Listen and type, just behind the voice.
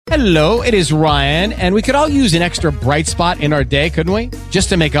Hello, it is Ryan, and we could all use an extra bright spot in our day, couldn't we? Just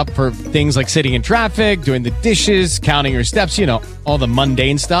to make up for things like sitting in traffic, doing the dishes, counting your steps, you know, all the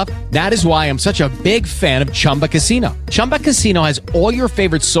mundane stuff. That is why I'm such a big fan of Chumba Casino. Chumba Casino has all your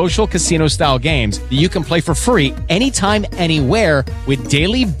favorite social casino-style games that you can play for free anytime, anywhere with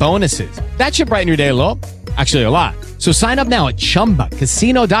daily bonuses. That should brighten your day a little. Actually, a lot. So sign up now at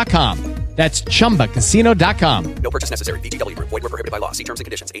ChumbaCasino.com. That's ChumbaCasino.com. No purchase necessary. VGW Group. Void where prohibited by law. See terms and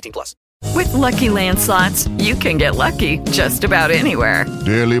conditions. 18+. With Lucky Land Slots, you can get lucky just about anywhere.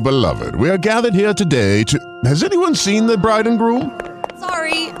 Dearly beloved, we are gathered here today to... Has anyone seen the bride and groom?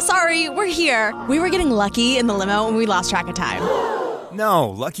 Sorry, we're here. We were getting lucky in the limo and we lost track of time. No,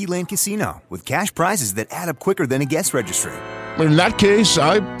 Lucky Land Casino, with cash prizes that add up quicker than a guest registry. In that case,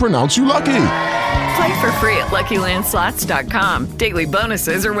 I pronounce you lucky. Play for free at LuckyLandSlots.com. Daily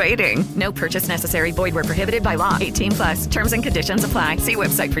bonuses are waiting. No purchase necessary. Void where prohibited by law. 18+. Terms and conditions apply. See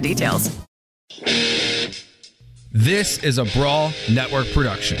website for details. This is a Brawl Network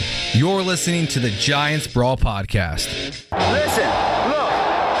production. You're listening to the Giants Brawl Podcast. Listen, look,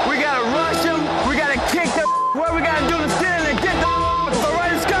 we gotta rush them, we gotta kick them, what we gotta do to steal and get the all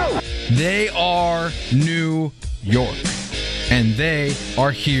right, let's go. They are New York, and they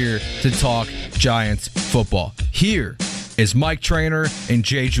are here to talk Giants football. Here is Mike Trainer and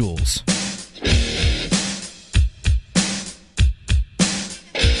Jay Jules.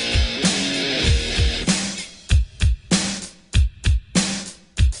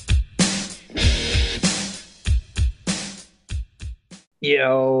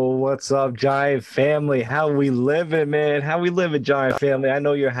 Yo, what's up, Giant family? How we living, man? How we living, Giant family? I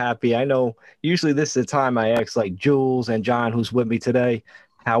know you're happy. I know usually this is the time I ask like Jules and John, who's with me today,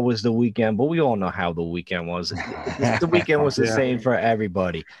 how was the weekend? But we all know how the weekend was. The weekend was the same for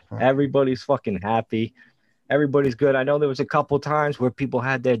everybody. Everybody's fucking happy. Everybody's good. I know there was a couple times where people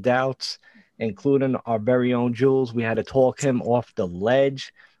had their doubts, including our very own Jules. We had to talk him off the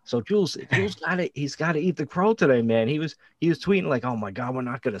ledge. So Jules he's got to eat the crow today, man. He was tweeting like, "Oh my God, we're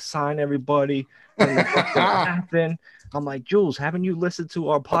not gonna sign everybody. What's gonna happen?" I'm like, Jules, haven't you listened to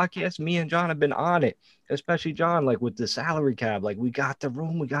our podcast? Me and John have been on it, especially John, like with the salary cap. Like, we got the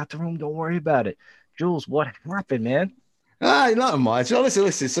room. Don't worry about it. Jules, what happened, man? Nothing much. No,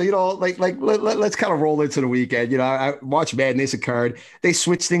 listen. So, let's kind of roll into the weekend. March Madness occurred. They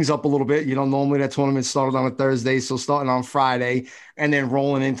switched things up a little bit. Normally that tournament started on a Thursday, so starting on Friday and then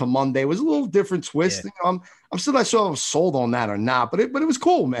rolling into Monday was a little different twist. Yeah. I'm still not sure I was sold on that or not, but it was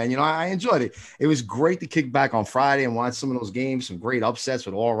cool, man. I enjoyed it. It was great to kick back on Friday and watch some of those games, some great upsets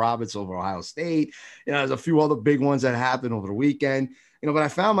with Oral Roberts over Ohio State. There's a few other big ones that happened over the weekend. But I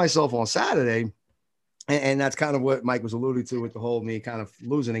found myself on Saturday. And that's kind of what Mike was alluding to with the whole me kind of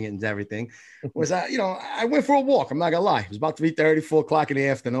losing it and everything was I went for a walk. I'm not gonna lie. It was about 3:30, 4 o'clock in the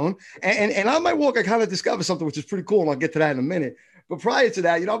afternoon. And on my walk, I kind of discovered something which is pretty cool. And I'll get to that in a minute. But prior to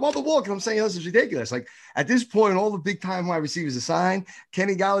that, I'm on the walk and I'm saying, this is ridiculous. Like at this point, all the big time wide receivers are signed.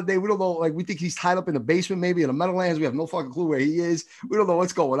 Kenny Galladay, we don't know, like we think he's tied up in the basement, maybe in the Meadowlands. We have no fucking clue where he is. We don't know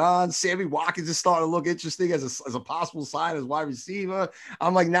what's going on. Sammy Watkins is starting to look interesting as a possible sign as wide receiver.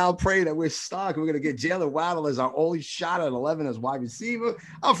 I'm like now praying that we're stuck. We're going to get Jalen Waddle as our only shot at 11 as wide receiver.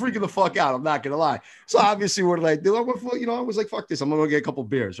 I'm freaking the fuck out. I'm not going to lie. So obviously what did I do? I was like, fuck this. I'm going to go get a couple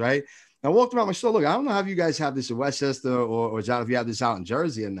beers, right? I walked around my store. Look, I don't know if you guys have this in Westchester or John, if you have this out in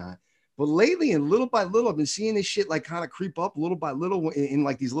Jersey or not. But lately, and little by little, I've been seeing this shit like kind of creep up little by little in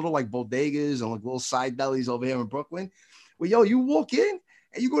like these little like bodegas and like little side delis over here in Brooklyn. Well, you walk in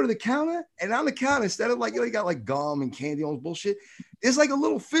and you go to the counter, and on the counter, instead of like, you got like gum and candy, all this bullshit, there's like a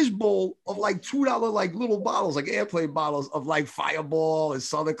little fish bowl of like $2 like little bottles, like airplane bottles of like Fireball and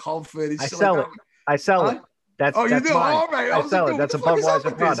Southern Comfort. And I sell it. That's you do? Mine. All right. I sell it. That's a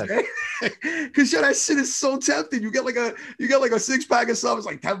Budweiser product. Because that shit is so tempting. You get like a 6-pack of stuff. It's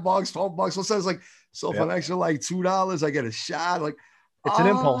like $10, $12. So it's like, so for an extra like $2, I get a shot. Like, it's an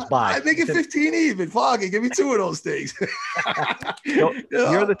impulse buy. I make it 15 even. Fuck it. Give me 2 of those things.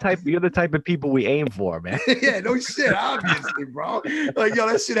 You're the type of people we aim for, man. Yeah, no shit, obviously, bro. Like,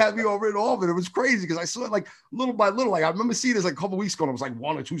 that shit had me over and over. And it was crazy because I saw it like little by little. Like, I remember seeing this like a couple weeks ago, and it was like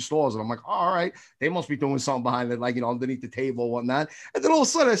 1 or 2 stores. And I'm like, all right, they must be doing something behind it, like, underneath the table and whatnot. And then all of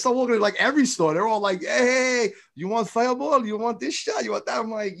a sudden, I start walking at like every store. They're all like, hey, you want Fireball? You want this shot? You want that? I'm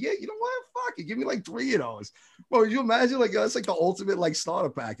like, yeah, you know what? Fuck it. Give me like 3 of those. Bro, would you imagine? Like, that's like the ultimate like starter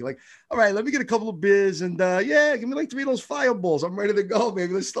pack. You're like, all right, let me get a couple of beers and give me like 3 of those Fireballs. I'm ready to go,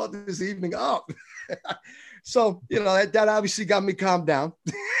 baby. Let's start this evening up. So, that obviously got me calmed down.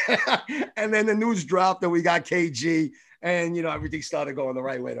 And then the news dropped that we got KG, and everything started going the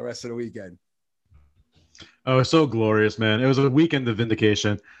right way the rest of the weekend. Oh, it's so glorious, man. It was a weekend of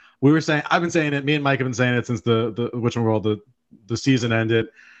vindication. we were saying, I've been saying it, me and Mike have been saying it since the season ended.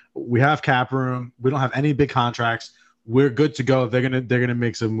 We have cap room. We don't have any big contracts. We're good to go. They're gonna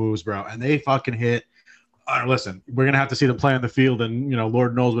make some moves, bro. And they fucking hit. Listen, we're gonna have to see them play on the field, and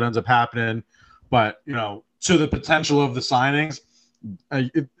Lord knows what ends up happening. But to the potential of the signings,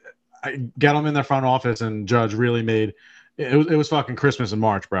 get them in their front office, and Judge really made it. It was fucking Christmas in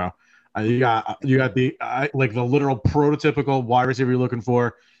March, bro. You got the the literal prototypical wide receiver you're looking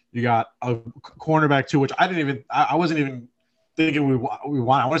for. You got a cornerback too, which I wasn't even thinking we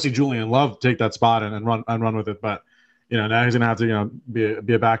want. I want to see Julian Love take that spot and run with it, but now he's gonna have to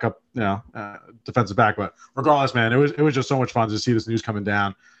be a backup defensive back. But regardless, man, it was just so much fun to see this news coming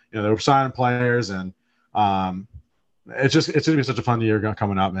down. They were signing players, and it's gonna be such a fun year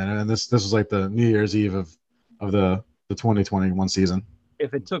coming up, man. And this was like the New Year's Eve of the 2021 season.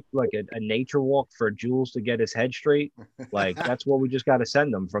 If it took like a nature walk for Jules to get his head straight, like that's what we just got to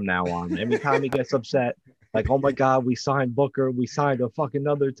send him from now on. Every time he gets upset, like, oh my God, we signed Booker, we signed a fucking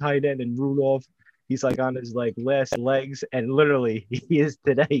other tight end and Rudolph. He's like on his last legs, and literally he is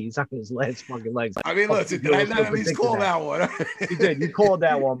today. He's on his last fucking legs. I mean, listen, did I not at least call that one? You did. You called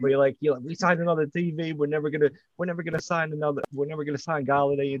that one, but you're like, we signed another TV. We're never gonna sign another. We're never gonna sign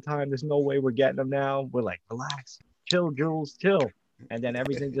Golladay in time. There's no way we're getting him now. We're like, relax, chill, Jules, chill. And then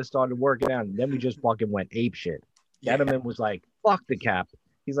everything just started working out. And then we just fucking went ape shit. Gettleman was like, fuck the cap.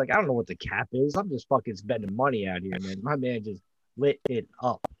 He's like, I don't know what the cap is. I'm just fucking spending money out here, man. My man just lit it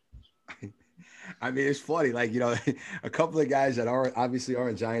up. I mean, it's funny. Like, a couple of guys that aren't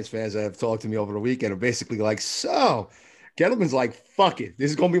Giants fans that have talked to me over the weekend are basically like, so Gettleman's like, fuck it. This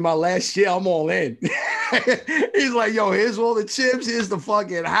is going to be my last year. I'm all in. He's like, yo, here's all the chips. Here's the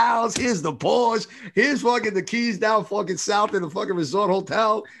fucking house. Here's the Porsche. Here's fucking the keys down fucking south in the fucking resort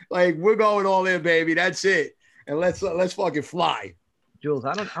hotel. Like, we're going all in, baby. That's it. And let's fucking fly. Jules,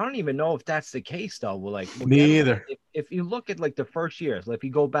 I don't even know if that's the case though. Me either. If you look at the first years, if you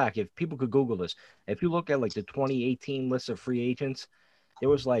go back, if people could Google this, if you look at the 2018 list of free agents, there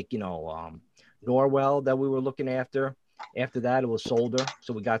was Norwell that we were looking after. After that, it was Solder,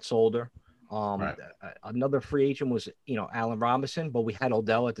 so we got Solder. Right. Another free agent was Allen Robinson, but we had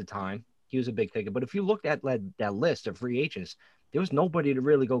Odell at the time. He was a big ticket. But if you looked at that list of free agents, there was nobody to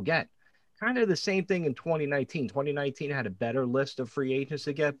really go get. Kind of the same thing in 2019. 2019 had a better list of free agents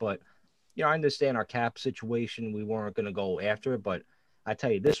to get, but I understand our cap situation. We weren't going to go after it, but I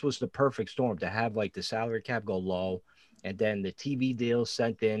tell you, this was the perfect storm to have the salary cap go low, and then the TV deals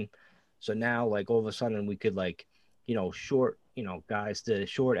sent in. So now all of a sudden we could short guys the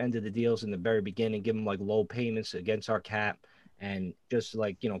short end of the deals in the very beginning, give them low payments against our cap, and just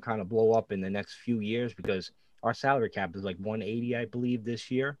kind of blow up in the next few years, because our salary cap is 180, I believe, this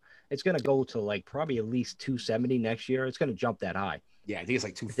year. It's going to go to probably at least 270 next year. It's going to jump that high. Yeah, I think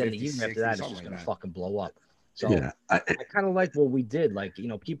it's 250. Then the year after that, it's just going to fucking blow up. So yeah, I kind of like what we did.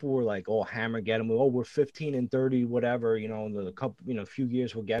 People were like, "Oh, hammer, get him. Oh, we're 15-30, whatever." The couple, few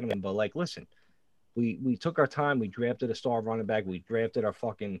years we'll get him. But listen, we took our time. We drafted a star running back. We drafted our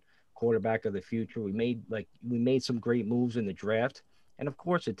fucking quarterback of the future. We made some great moves in the draft, and of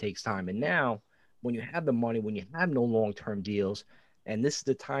course, it takes time. And now, when you have the money, when you have no long-term deals, and this is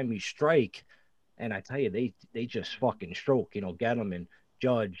the time you strike, and I tell you, they just fucking stroke. Gettleman,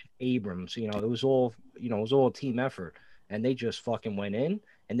 Judge, Abrams. It was all a team effort, and they just fucking went in,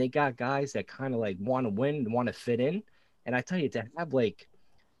 and they got guys that kind of want to win and want to fit in. And I tell you, to have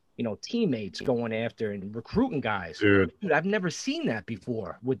teammates going after and recruiting guys, dude, I've never seen that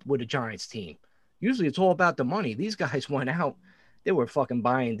before with a Giants team. Usually, it's all about the money. These guys went out. They were fucking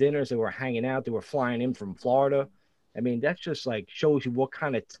buying dinners. They were hanging out. They were flying in from Florida. I mean, that's just shows you what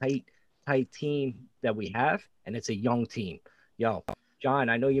kind of tight team that we have, and it's a young team. Yo, John,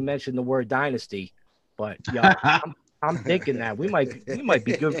 I know you mentioned the word dynasty, but yo, I'm thinking that we might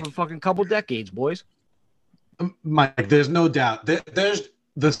be good for a fucking couple decades, boys. Mike, there's no doubt. There's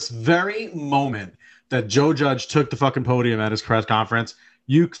this very moment that Joe Judge took the fucking podium at his press conference.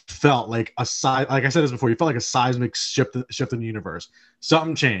 You felt like I said this before, you felt like a seismic shift in the universe.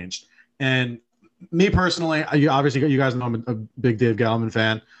 Something changed. And me personally, obviously, you guys know I'm a big Dave Gettleman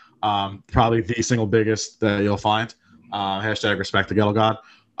fan. Probably the single biggest that you'll find. Hashtag respect the Gettle God.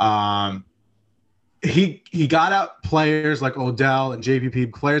 He got out players like Odell and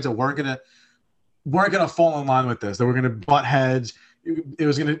JPP, players that weren't gonna fall in line with this. They were gonna butt heads. It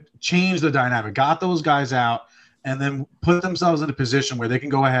was gonna change the dynamic. Got those guys out, and then put themselves in a position where they can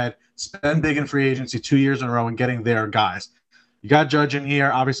go ahead, spend big in free agency 2 years in a row, and getting their guys. You got Judge in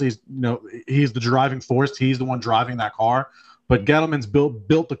here. Obviously, he's the driving force. He's the one driving that car. But Gettleman's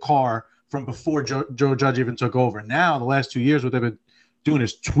built the car from before Joe Judge even took over. Now, the last 2 years, what they've been doing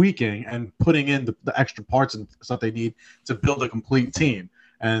is tweaking and putting in the extra parts and stuff they need to build a complete team.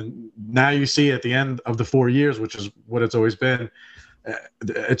 And now you see at the end of the 4 years, which is what it's always been,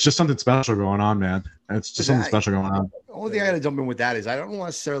 it's just something special going on, man. It's just something special going on. The only thing I got to jump in with that is I don't know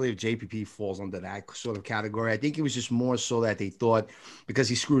necessarily if JPP falls under that sort of category. I think it was just more so that they thought because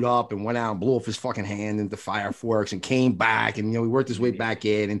he screwed up and went out and blew off his fucking hand into fireworks and came back and, he worked his way back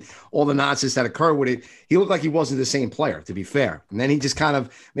in and all the nonsense that occurred with it, he looked like he wasn't the same player, to be fair. And then he just kind of,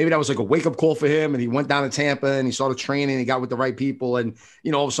 maybe that was like a wake-up call for him, and he went down to Tampa and he started training, he got with the right people and,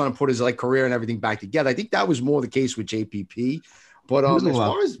 all of a sudden put his career and everything back together. I think that was more the case with JPP. But as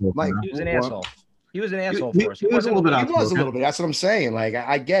far as like, he was an asshole. He was an asshole for us. He was a little bit. That's what I'm saying. Like,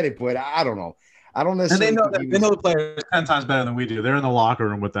 I get it, but I don't know. I don't necessarily. And they know the players 10 times better than we do. They're in the locker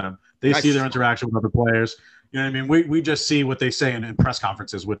room with them. They see their interaction with other players. You know what I mean? We just see what they say in press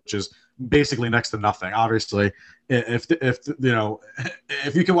conferences, which is basically next to nothing. Obviously,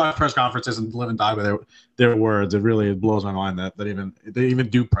 if you can watch press conferences and live and die by their words, it blows my mind that they even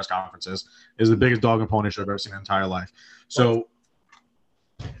do press conferences. Is the biggest dog and pony show I've ever seen in my entire life. So.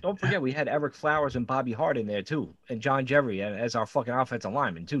 Don't forget, we had Eric Flowers and Bobby Hart in there too, and John Jerry as our fucking offensive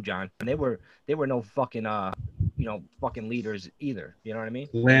lineman too, John. And they were no fucking fucking leaders either. You know what I mean?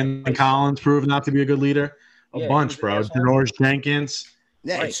 Landon Collins proved not to be a good leader. A bunch, bro. George Jenkins.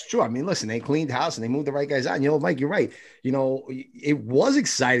 Yeah, It's true. I mean, listen, they cleaned house and they moved the right guys out. And, Mike, you're right. It was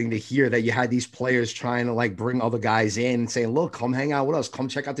exciting to hear that you had these players trying to bring other guys in and saying, look, come hang out with us. Come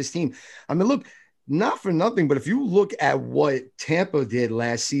check out this team. I mean, look, not for nothing, but if you look at what Tampa did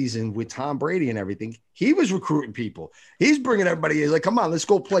last season with Tom Brady and everything, he was recruiting people. He's bringing everybody in. Like, come on, let's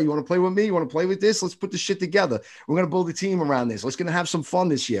go play. You want to play with me? You want to play with this? Let's put this shit together. We're going to build a team around this. Let's going to have some fun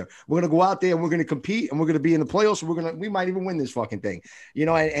this year. We're going to go out there and we're going to compete and we're going to be in the playoffs. We might even win this fucking thing.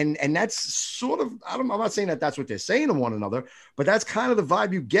 And that's sort of, I'm not saying that that's what they're saying to one another, but that's kind of the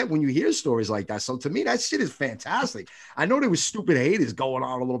vibe you get when you hear stories like that. So to me, that shit is fantastic. I know there was stupid haters going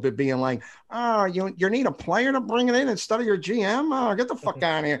on a little bit being like, you need a player to bring it in instead of your GM? Oh, get the fuck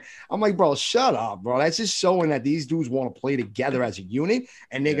out of here. I'm like, bro, shut up, bro. That's just showing that these dudes want to play together as a unit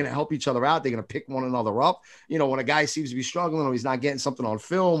and they're going to help each other out. They're going to pick one another up. When a guy seems to be struggling or he's not getting something on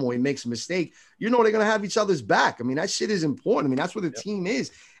film or he makes a mistake, they're going to have each other's back. I mean, that shit is important. I mean, that's what the team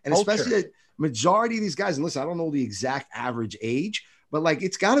is. And especially the majority of these guys, and listen, I don't know the exact average age, but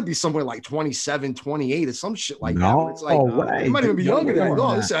it's got to be somewhere like 27, 28 or some shit like that. It's it might even be younger than that.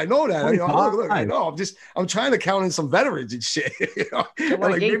 No, listen, I know that. Look, I know. I'm trying to count in some veterans and shit.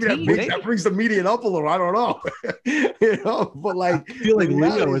 Maybe that brings the median up a little. I don't know. But I feel like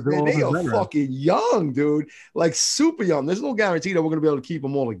Leo is they are fucking young, dude. Super young. There's no guarantee that we're gonna be able to keep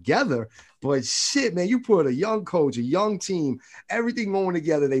them all together. But shit, man, you put a young coach, a young team, everything going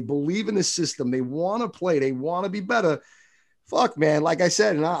together. They believe in the system. They want to play. They want to be better. Fuck, man. Like I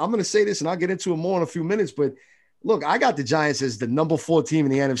said, and I'm going to say this and I'll get into it more in a few minutes, but look, I got the Giants as the number 4 team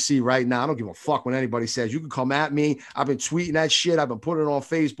in the NFC right now. I don't give a fuck what anybody says. You can come at me. I've been tweeting that shit. I've been putting it on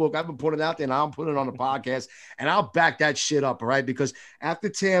Facebook. I've been putting it out there and I'm putting it on the podcast and I'll back that shit up. All right. Because after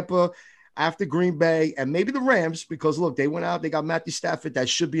Tampa, after Green Bay and maybe the Rams, because look, they went out, they got Matthew Stafford. That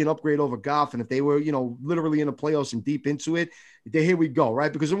should be an upgrade over Goff. And if they were, literally in the playoffs and deep into it, here we go,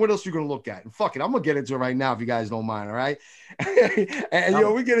 right? Because then what else are you going to look at? And fuck it, I'm going to get into it right now if you guys don't mind, all right?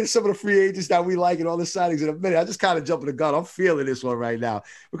 and, we get into some of the free agents that we like and all the signings in a minute. I just kind of jumping the gun. I'm feeling this one right now.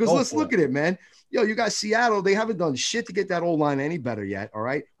 Because let's look at it, man. You got Seattle. They haven't done shit to get that O-line any better yet, all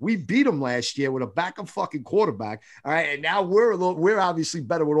right? We beat them last year with a backup fucking quarterback, all right? And now we're obviously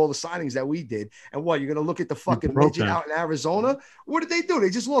better with all the signings that we did. And what, you're going to look at the fucking midget out in Arizona? What did they do?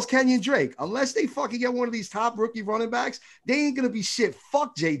 They just lost Kenyon Drake. Unless they fucking get one of these top rookie running backs, they ain't going to be shit.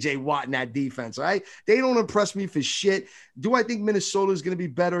 Fuck J.J. Watt in that defense, all right? They don't impress me for shit. Do I think Minnesota is going to be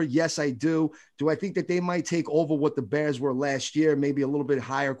better? Yes, I do. Do I think that they might take over what the Bears were last year, maybe a little bit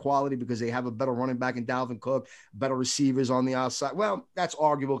higher quality because they have a better running back in Dalvin Cook, better receivers on the outside? Well, that's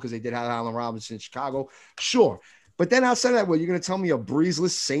arguable because they did have Allen Robinson in Chicago. Sure. But then outside of that, you're going to tell me a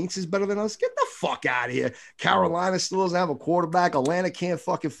breezeless Saints is better than us? Get the fuck out of here. Carolina still doesn't have a quarterback. Atlanta can't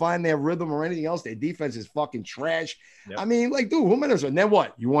fucking find their rhythm or anything else. Their defense is fucking trash. Yep. I mean, dude, who matters? And then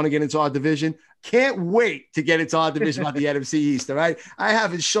what? You want to get into our division? Can't wait to get into our division about the NFC East, all right? I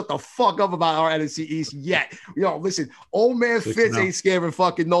haven't shut the fuck up about our NFC East yet. Listen, old man Fitz ain't scaring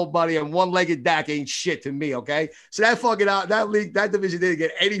fucking nobody, and one-legged Dak ain't shit to me, okay? So that fucking that league, that division didn't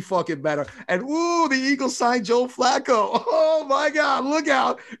get any fucking better. And, the Eagles signed Joe Flacco. Oh, my God, look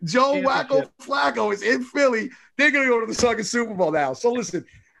out. Joe Flacco is in Philly. They're going to go to the fucking Super Bowl now. So, listen,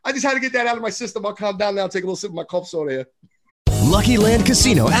 I just had to get that out of my system. I'll calm down now, take a little sip of my cup soda here. Lucky Land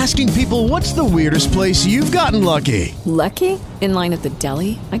Casino, asking people, what's the weirdest place you've gotten lucky? Lucky? In line at the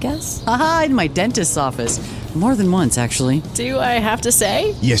deli, I guess? Aha, in my dentist's office. More than once, actually. Do I have to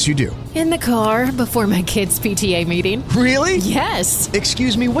say? Yes, you do. In the car before my kids' PTA meeting. Really? Yes.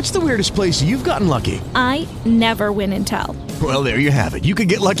 Excuse me, what's the weirdest place you've gotten lucky? I never win and tell. Well, there you have it. You can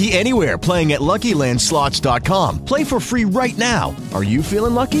get lucky anywhere, playing at LuckyLandSlots.com. Play for free right now. Are you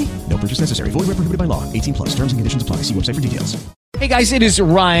feeling lucky? No purchase necessary. Void where prohibited by law. 18 plus. Terms and conditions apply. See website for details. Hey guys, it is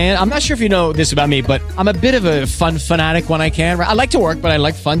Ryan. I'm not sure if you know this about me, but I'm a bit of a fun fanatic when I can. I like to work, but I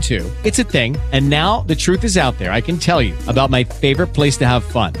like fun too. It's a thing. And now the truth is out there. I can tell you about my favorite place to have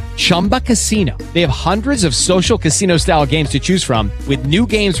fun. Chumba Casino. They have hundreds of social casino style games to choose from with new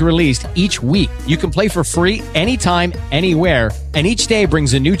games released each week. You can play for free anytime, anywhere. And each day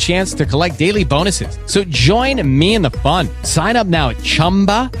brings a new chance to collect daily bonuses. So join me in the fun. Sign up now at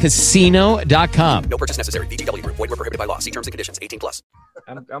ChumbaCasino.com. No purchase necessary. VGW Group. Void where prohibited by law. See terms and conditions. 18 plus.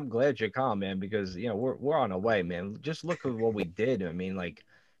 I'm glad you're calm, man, because we're on our way, man. Just look at what we did. I mean, like,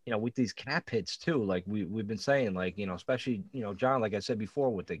 with these cap hits too, like we've been saying, like, especially, John, like I said before,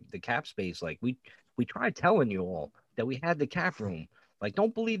 with the cap space, like we tried telling you all that we had the cap room. Like,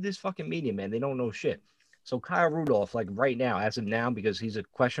 don't believe this fucking media, man. They don't know shit. So Kyle Rudolph, like right now, as of now, because he's a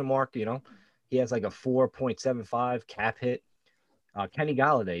question mark, he has like a 4.75 cap hit. Kenny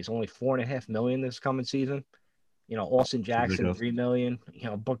Galladay is only $4.5 million this coming season. Austin Jackson, $3 million.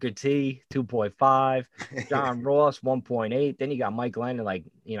 Booker T, 2.5. John Ross, 1.8. Then you got Mike Lennon, like,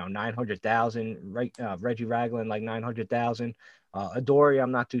 900,000. Reggie Ragland, like 900,000. Adoree,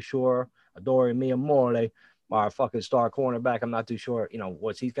 I'm not too sure. Adoree Miyamore, our fucking star cornerback, I'm not too sure,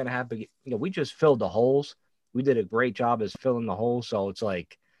 what's he's going to have. But, we just filled the holes. We did a great job as filling the holes. So it's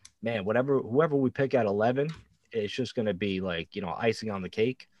like, man, whoever we pick at 11, it's just going to be like, icing on the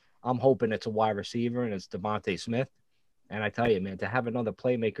cake. I'm hoping it's a wide receiver and it's DeVonta Smith. And I tell you, man, to have another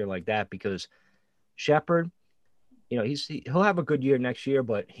playmaker like that, because Shepard, he'll have a good year next year,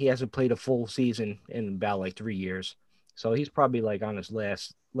 but he hasn't played a full season in about like 3 years. So he's probably like on his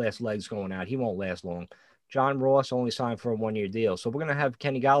last legs going out. He won't last long. John Ross only signed for a 1-year deal. So we're going to have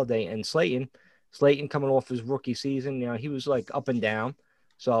Kenny Galladay and Slayton coming off his rookie season. He was like up and down.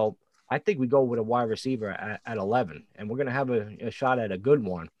 So I think we go with a wide receiver at 11, and we're going to have a shot at a good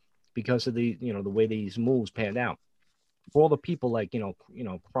one because of the way these moves panned out. For all the people like,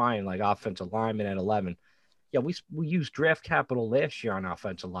 crying like offensive linemen at 11. Yeah, we used draft capital last year on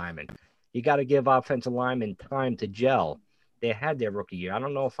offensive linemen. You got to give offensive linemen time to gel. They had their rookie year. I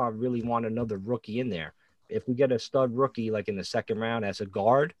don't know if I really want another rookie in there. If we get a stud rookie like in the second round as a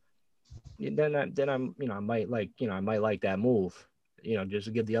guard, then I'm I might like that move. Just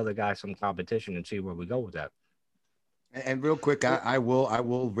to give the other guy some competition and see where we go with that. And real quick, I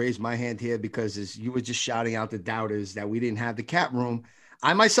will raise my hand here because as you were just shouting out the doubters that we didn't have the cap room,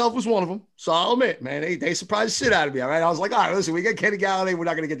 I myself was one of them. So I'll admit, man, they surprised the shit out of me. All right, I was like, all right, listen, we get Kenny Galladay, we're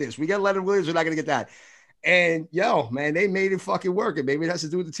not gonna get this. We get Leonard Williams, we're not gonna get that. And man, they made it fucking work. And maybe it has to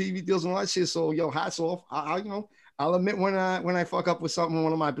do with the TV deals and all that shit. So hats off. I'll admit when I fuck up with something,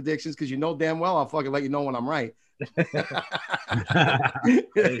 one of my predictions, because damn well I'll fucking let you know when I'm right.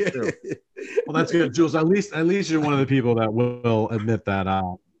 Well, that's good, Jules. At least you're one of the people that will admit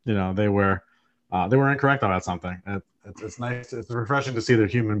that they were incorrect about something. It's nice. It's refreshing to see there are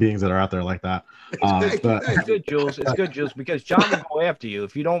human beings that are out there like that. It's good, Jules. It's good, Jules, because John will go after you.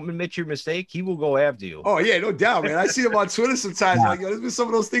 If you don't admit your mistake, he will go after you. Oh, yeah, no doubt, man. I see him on Twitter sometimes. Like, there's been some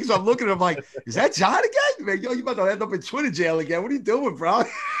of those things where I'm looking at him like, is that John again? Man, you about to end up in Twitter jail again. What are you doing, bro?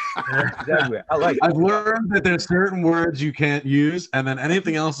 Exactly. I've learned that there's certain words you can't use, and then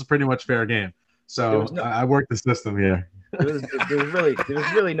anything else is pretty much fair game. So I work the system here. There was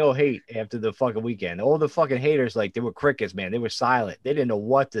really no hate after the fucking weekend. All the fucking haters, like, they were crickets, man. They were silent. They didn't know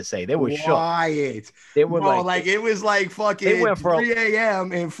what to say. They were quiet. Shook. They were like it was like fucking 3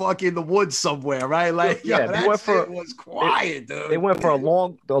 a.m. in fucking the woods somewhere, right? Like, yeah, it was quiet, dude. They went for a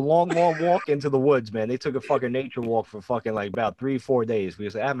long walk into the woods, man. They took a fucking nature walk for fucking like about 3-4 days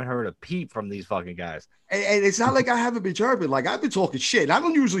because I haven't heard a peep from these fucking guys. And it's not like I haven't been chirping. Like, I've been talking shit. I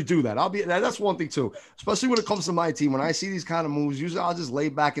don't usually do that. That's one thing too, especially when it comes to my team. When I see these kind of moves, usually I'll just lay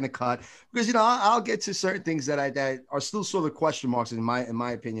back in the cut because I'll get to certain things that are still sort of question marks in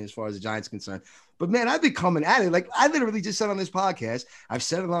my opinion as far as the Giants are concerned. But man, I've been coming at it. Like, I literally just said on this podcast, I've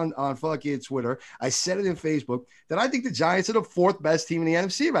said it on fucking Twitter, I said it in Facebook, that I think the Giants are the 4th best team in the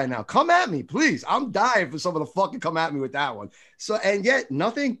NFC right now. Come at me, please. I'm dying for someone to fucking come at me with that one. So, and yet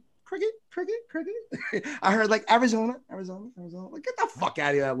nothing. Cricket. I heard like Arizona. Like, get the fuck out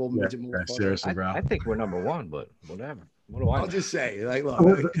of here, that little midget move. Seriously, bro. I think we're number 1, but whatever. What do I I'll know? just say, like, look,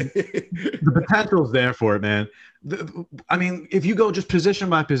 The potential's there for it, man. I mean, if you go just position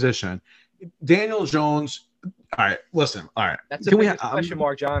by position, Daniel Jones. All right, listen. All right, That's the biggest question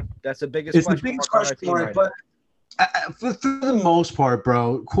mark, John. That's the biggest It's the question biggest mark on our question team mark, right but for the most part,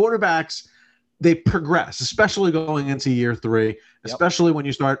 bro, quarterbacks they progress, especially going into year 3, especially when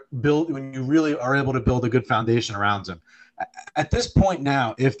you when you really are able to build a good foundation around them. At this point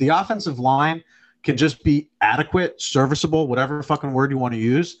now, if the offensive line can just be adequate, serviceable, whatever fucking word you want to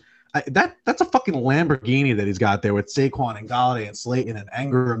use, that's a fucking Lamborghini that he's got there with Saquon and Galladay and Slayton and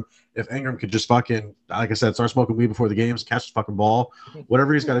Ingram. If Ingram could just fucking, like I said, start smoking weed before the games, catch the fucking ball,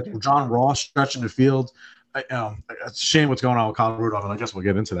 whatever he's got to do. John Ross stretching the field. It's a shame what's going on with Kyle Rudolph, and I guess we'll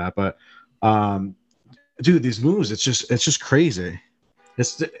get into that. But, dude, these moves, it's just crazy.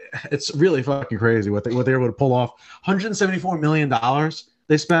 It's really fucking crazy what they were able to pull off. $174 million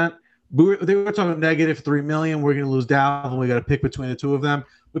they spent. They were talking -$3 million. We're going to lose Dalvin. We got to pick between the two of them.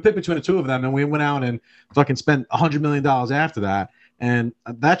 We picked between the two of them, and we went out and fucking spent $100 million after that. And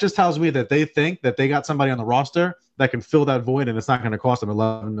that just tells me that they think that they got somebody on the roster that can fill that void, and it's not going to cost them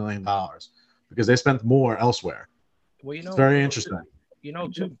 $11 million because they spent more elsewhere. Well, it's very interesting.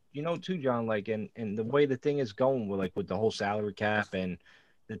 Too, John, like, and the way the thing is going with the whole salary cap and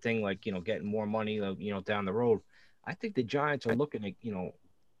the thing, like, getting more money, down the road. I think the Giants are looking at,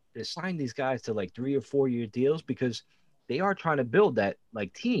 to sign these guys to like 3 or 4 year deals because they are trying to build that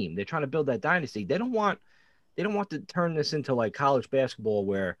like team. They're trying to build that dynasty. They don't want to turn this into like college basketball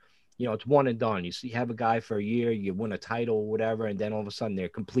where, it's one and done. You have a guy for a year, you win a title or whatever, and then all of a sudden they're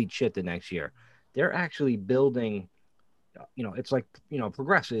complete shit the next year. They're actually building, it's like,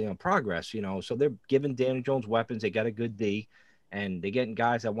 progressive, progress, so they're giving Daniel Jones weapons. They got a good D, and they're getting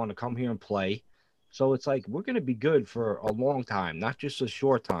guys that want to come here and play. So it's like we're going to be good for a long time, not just a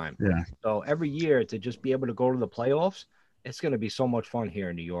short time. Yeah. So every year to just be able to go to the playoffs, it's going to be so much fun here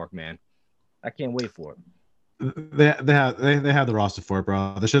in New York, man. I can't wait for it. They have the roster for it,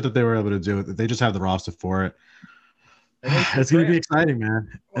 bro. The shit that they were able to do, they just have the roster for it. It's going to be exciting,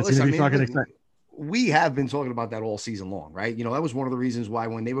 man. It's going to be fucking exciting. We have been talking about that all season long, right? That was one of the reasons why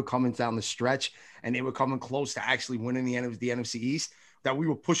when they were coming down the stretch and they were coming close to actually winning the NFC East, that we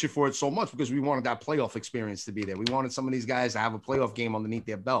were pushing for it so much because we wanted that playoff experience to be there. We wanted some of these guys to have a playoff game underneath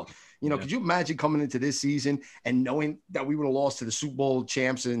their belt. Could you imagine coming into this season and knowing that we would have lost to the Super Bowl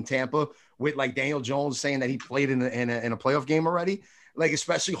champs in Tampa with like Daniel Jones saying that he played in a playoff game already? Like,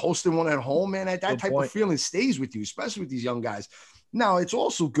 especially hosting one at home, man, that type of feeling stays with you, especially with these young guys. Now, it's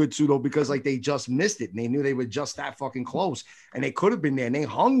also good too, though, because like they just missed it and they knew they were just that fucking close and they could have been there and they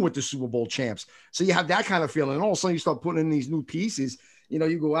hung with the Super Bowl champs. So you have that kind of feeling. And all of a sudden you start putting in these new pieces.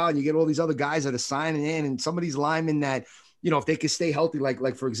 You go out and you get all these other guys that are signing in and some of these linemen that, if they could stay healthy,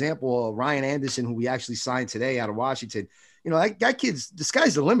 like for example, Ryan Anderson, who we actually signed today out of Washington, that kid's, the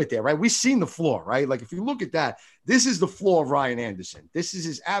sky's the limit there, right? We've seen the floor, right? Like if you look at that, this is the floor of Ryan Anderson. This is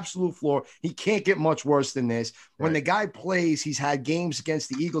his absolute floor. He can't get much worse than this. When the guy plays, he's had games against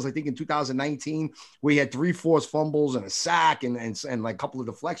the Eagles, I think in 2019, where he had 3 forced fumbles and a sack and like a couple of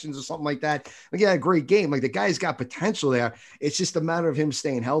deflections or something like that. Like he had a great game. Like the guy's got potential there. It's just a matter of him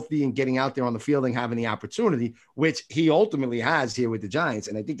staying healthy and getting out there on the field and having the opportunity, which he ultimately has here with the Giants.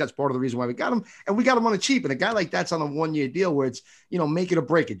 And I think that's part of the reason why we got him. And we got him on a cheap. And a guy like that's on a 1-year deal where it's, make it or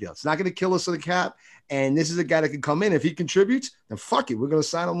break it deal. It's not going to kill us to the cap. And this is a guy that can come in. If he contributes, then fuck it. We're going to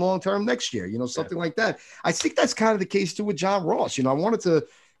sign him long-term next year, something like that. I think that's kind of the case too with John Ross. I wanted to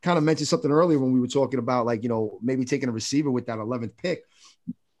kind of mention something earlier when we were talking about like, maybe taking a receiver with that 11th pick.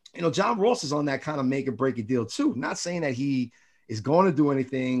 John Ross is on that kind of make or break it deal too. Not saying that he is going to do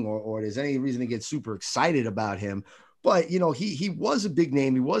anything or there's any reason to get super excited about him. But, he was a big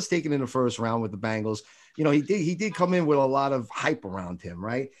name. He was taken in the first round with the Bengals. He did come in with a lot of hype around him,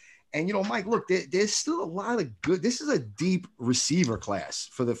 right? And, Mike, look, there's still a lot of good. This is a deep receiver class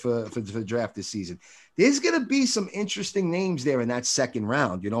for the draft this season. There's going to be some interesting names there in that second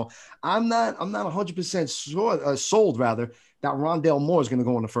round. I'm not 100% sold rather that Rondale Moore is going to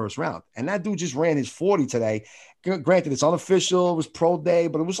go in the first round. And that dude just ran his 40 today. Granted, it's unofficial. It was pro day,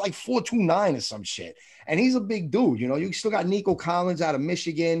 but it was like 4.29 or some shit. And he's a big dude. You still got Nico Collins out of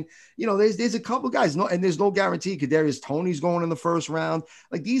Michigan. There's a couple guys. And there's no guarantee. Kadarius Toney's going in the first round.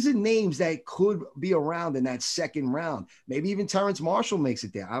 Like these are names that could be around in that second round. Maybe even Terrence Marshall makes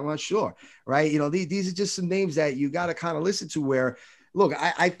it there. I'm not sure. Right? These are just some names that you got to kind of listen to where, look,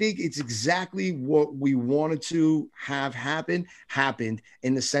 I think it's exactly what we wanted to have happened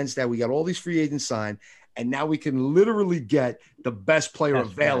in the sense that we got all these free agents signed. And now we can literally get the best player That's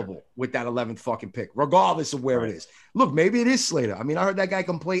available with that 11th fucking pick, regardless of where it is. Look, maybe it is Slater. I mean, I heard that guy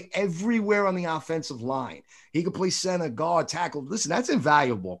can play everywhere on the offensive line. He can play center, guard, tackle. Listen, that's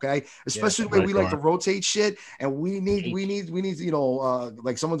invaluable, okay? Especially the way we like to rotate shit, and we need, you know,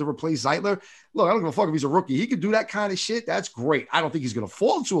 like someone to replace Zeitler. Look, I don't give a fuck if he's a rookie. He can do that kind of shit. That's great. I don't think he's going to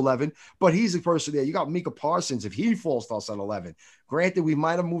fall to 11, but he's the person there. You got Micah Parsons if he falls to us at 11. Granted, we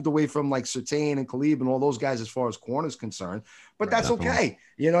might have moved away from like Surtain and Khalib and all those guys as far as corners concerned, but that's okay.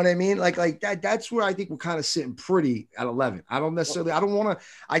 You know what I mean? Like that. That's where I think we're kind of sitting pretty at 11. I don't necessarily.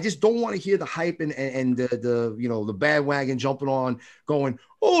 I just don't want to hear the hype and the you know the bandwagon jumping on, going,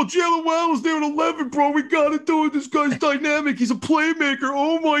 oh, Jalen Waddle's there at 11, bro. We got to do it. This guy's dynamic. He's a playmaker.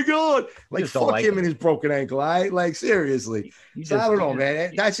 Oh my god! Like fuck him and his broken ankle. Like seriously. So I don't know,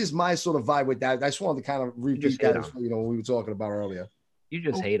 man. That's just my sort of vibe with that. I just wanted to kind of repeat that. You know, what we were talking about earlier. You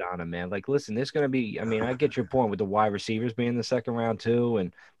just hate on him, man. Like, listen, there's going to be, I mean, I get your point with the wide receivers being in the second round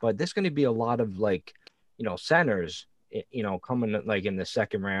too. But there's going to be a lot of like, you know, centers, you know, coming like in the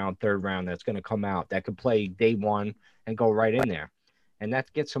second round, third round, that's going to come out that could play day one and go right in there. And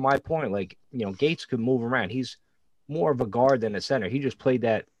that gets to my point. Like, you know, Gates could move around. He's more of a guard than a center. He just played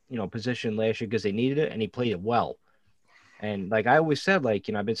that, you know, position last year because they needed it and he played it well. And like I always said, like,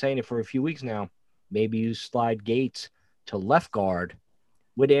 you know, I've been saying it for a few weeks now, maybe you slide Gates to left guard.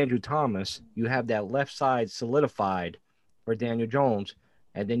 With Andrew Thomas, you have that left side solidified for Daniel Jones,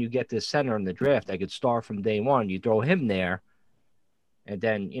 and then you get this center in the draft that could start from day one. You throw him there, and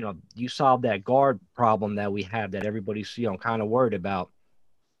then, you know, you solve that guard problem that we have that everybody's, you know, kind of worried about.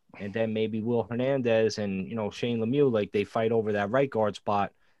 And then maybe Will Hernandez and, you know, Shane Lemieux, like they fight over that right guard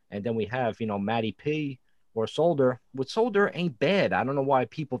spot. And then we have, you know, Matty P or Solder. With Solder ain't bad. I don't know why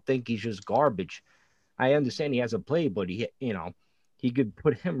people think he's just garbage. I understand he hasn't played, but he, you know, he could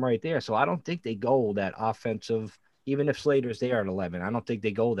put him right there. So I don't think they go that offensive, even if Slater's there at 11. I don't think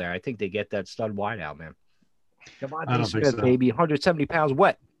they go there. I think they get that stud wideout, man. Devontae Smith, baby, 170 pounds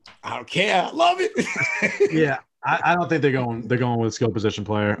wet. I don't care. I love it. Yeah, I don't think they're going with a skill position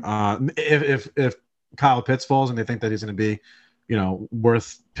player. If Kyle Pitts falls and they think that he's going to be, you know,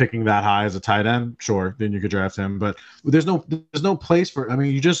 worth picking that high as a tight end, sure, then you could draft him. But there's no place for. I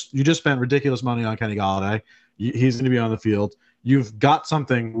mean, you just spent ridiculous money on Kenny Golladay. He's going to be on the field. You've got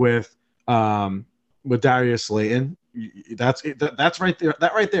something with Darius Slayton. That's right there.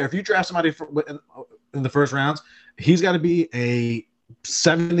 That right there. If you draft somebody in the first rounds, he's got to be a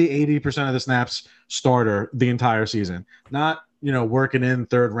 70-80% of the snaps starter the entire season. Not, you know, working in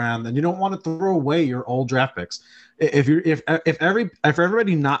third round. And you don't want to throw away your old draft picks. If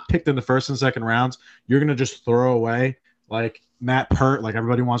everybody not picked in the first and second rounds, you're gonna just throw away like Matt Pert, like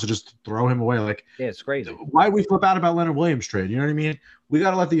everybody wants to just throw him away. Like, yeah, it's crazy. Why we flip out about Leonard Williams trade? You know what I mean? We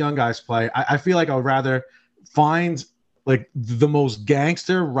got to let the young guys play. I feel like I would rather find like the most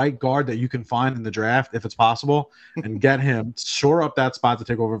gangster right guard that you can find in the draft, if it's possible, and get him, shore up that spot to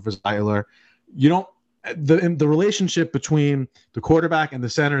take over for Zeitler. You don't, the relationship between the quarterback and the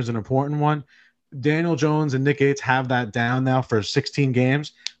center is an important one. Daniel Jones and Nick Gates have that down now for 16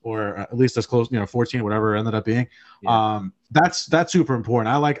 games, or at least as close, 14, whatever it ended up being. Yeah. That's super important.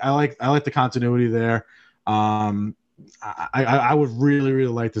 I like the continuity there. I would really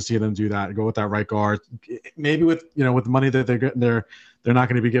like to see them do that. Go with that right guard. Maybe with the money that they're getting, they're not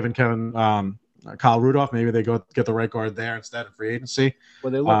going to be giving Kyle Rudolph. Maybe they go get the right guard there instead of free agency.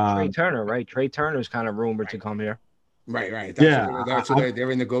 Well, they look Trey Turner, right? Trey Turner's kind of rumored to come here. Right. That's what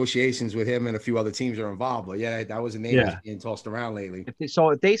they're in negotiations with him, and a few other teams are involved. But yeah, that was a name that's being tossed around lately.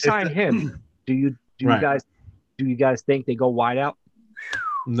 If they sign him, do you guys think they go wide out?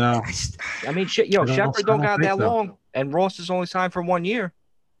 No. I mean, Shepard don't got that long, and Ross is only signed for 1 year.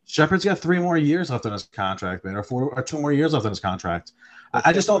 Shepard's got 3 more years left on his contract, man, or 2 more years left on his contract.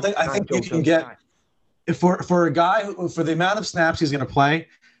 I just don't think. I think you can get for a guy for the amount of snaps he's going to play,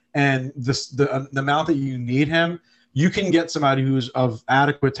 and the amount that you need him. You can get somebody who's of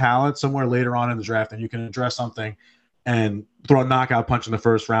adequate talent somewhere later on in the draft, and you can address something and throw a knockout punch in the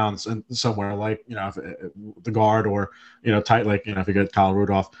first rounds and somewhere like, if, the guard or, tight, like, if you get Kyle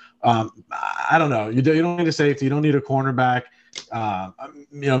Rudolph. I don't know. You don't need a safety. You don't need a cornerback.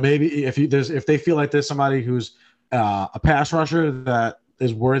 Maybe if they feel like there's somebody who's a pass rusher that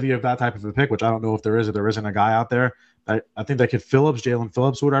is worthy of that type of a pick, which I don't know if there is, or there isn't a guy out there. I think that kid Jalen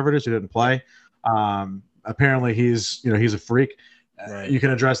Phillips, whatever it is, who didn't play. Apparently he's a freak. Right. You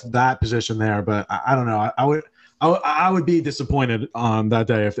can address that position there, but I don't know. I would be disappointed on that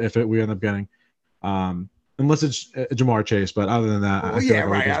day if we end up getting, unless it's Jamar Chase. But other than that, I was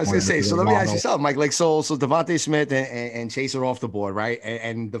gonna say. So let me ask you something, Mike. Like so Devontae Smith and Chase are off the board, right?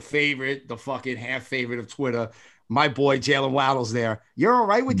 And the fucking half favorite of Twitter, my boy Jalen Waddle's there. You're all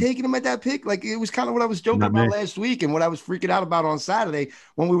right with taking him at that pick? Like, it was kind of what I was joking about last week and what I was freaking out about on Saturday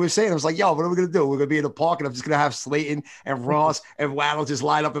when we were saying, I was like, yo, what are we going to do? We're going to be in the park and I'm just going to have Slayton and Ross and Waddle just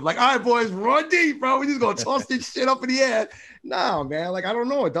line up and like, all right, boys, run deep, bro. We're just going to toss this shit up in the air. No, man. Like, I don't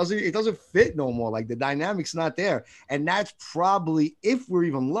know. It doesn't fit no more. Like, the dynamic's not there. And that's probably, if we're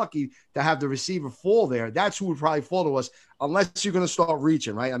even lucky to have the receiver fall there, that's who would probably fall to us unless you're going to start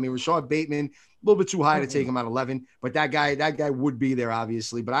reaching, right? I mean, Rashard Bateman, a little bit too high to take him at 11, but that guy would be there,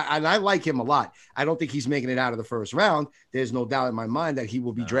 obviously. But I like him a lot. I don't think he's making it out of the first round. There's no doubt in my mind that he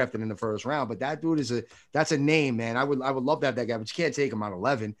will be drafted in the first round. But that dude that's a name, man. I would love to have that guy, but you can't take him at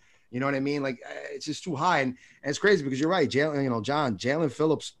 11. You know what I mean? Like, it's just too high. And it's crazy because you're right. Jalen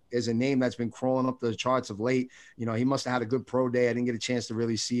Phillips is a name that's been crawling up the charts of late. You know, he must have had a good pro day. I didn't get a chance to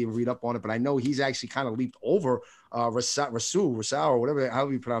really see and read up on it, but I know he's actually kind of leaped over Rousseau, or whatever,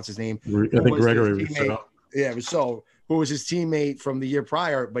 however you pronounce his name. I think Gregory Rousseau. Yeah, Rousseau, who was his teammate from the year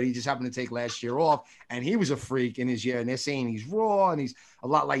prior, but he just happened to take last year off. And he was a freak in his year. And they're saying he's raw and he's a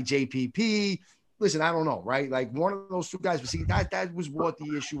lot like JPP. Listen, I don't know, right? Like, one of those two guys. But see, that was what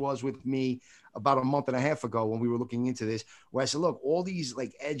the issue was with me about a month and a half ago when we were looking into this, where I said, look, all these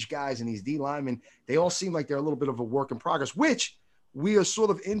like edge guys and these D linemen, they all seem like they're a little bit of a work in progress, which we are sort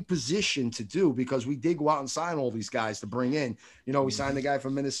of in position to do because we did go out and sign all these guys to bring in. You know, we signed the guy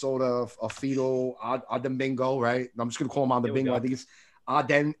from Minnesota, Fido Adembingo, right? I'm just going to call him Adembingo. I think it's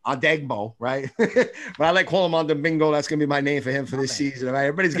Adegbo, right? But I like calling him Adembingo. That's going to be my name for him for this season, right?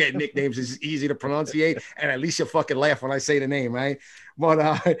 Everybody's getting nicknames. It's easy to pronunciate, and at least you fucking laugh when I say the name, right?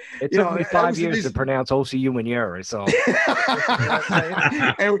 But it took me 5 years to pronounce OCU and Yuri, so and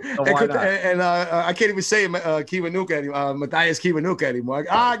I can't even say Kiwanuka anymore, Matthias Kiwanuka anymore.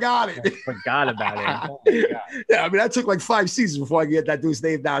 I got it. Forgot about it. Oh my God. Yeah, I mean, that took like 5 seasons before I could get that dude's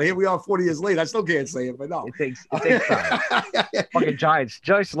name down. Here we are 40 years later. I still can't say it, but no. It takes time. Fucking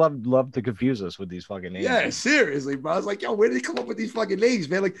Giants love to confuse us with these fucking names. Yeah, seriously, bro. I was like, yo, where did they come up with these fucking names,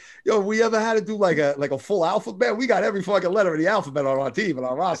 man? Like, yo, we ever had to do like a full alphabet? We got every fucking letter of the alphabet on our team and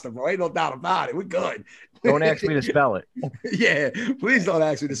our roster, bro. Ain't no doubt about it. We're good. Don't ask me to spell it. Yeah, please don't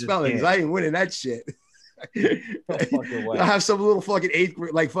ask me to spell it because I ain't winning that shit. I have some little fucking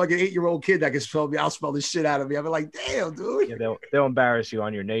 8-year-old kid that can spell me. I'll spell the shit out of me. I'll be like, damn, dude. Yeah, they'll embarrass you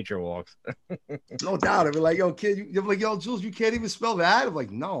on your nature walks. No doubt. I'll be like, yo, kid, you're like, yo, Jules, you can't even spell that. I'm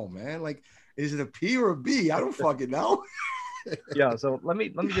like, no, man. Like, is it a P or a B? I don't fucking know. Yeah, so let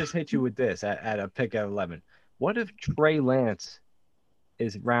me just hit you with this at a pick at 11. What if Trey Lance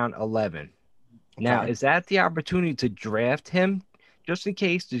is round 11? Now, is that the opportunity to draft him just in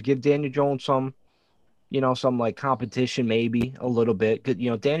case to give Daniel Jones some like competition, maybe a little bit?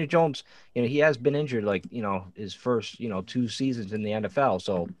 Because, Daniel Jones, he has been injured like, his first, 2 seasons in the NFL.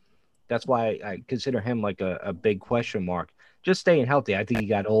 So that's why I consider him like a big question mark. Just staying healthy. I think he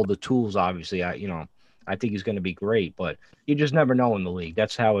got all the tools, obviously. I think he's going to be great, but you just never know in the league.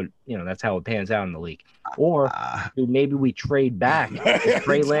 That's how it pans out in the league. Or maybe we trade back. If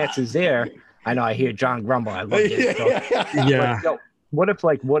Trey Lance is there, I know I hear John grumble. I love this. Yeah. But, what if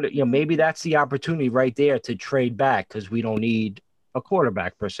maybe that's the opportunity right there to trade back because we don't need a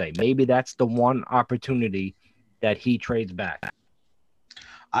quarterback per se. Maybe that's the one opportunity that he trades back.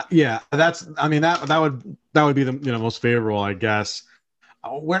 Yeah, that would be the most favorable, I guess.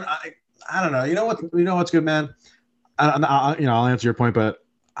 I don't know. You know what's good, man. I'll answer your point, but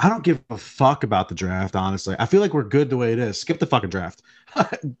I don't give a fuck about the draft. Honestly, I feel like we're good the way it is. Skip the fucking draft.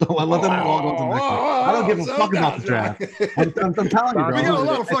 Let them all go to the next one. I don't give a fuck about the draft. I'm telling you, bro. We got a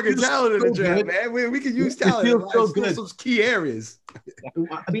lot of fucking talent in the draft, man. We can use talent. It feels so good. Some key areas.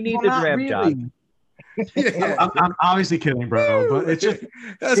 We need the draft, John. Yeah. I'm obviously kidding, bro. But it's just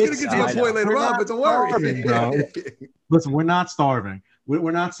that's gonna get to my point later on. But don't worry, bro. Listen, we're not starving.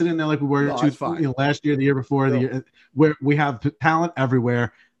 We're not sitting there like we were last year, the year before, the year where we have talent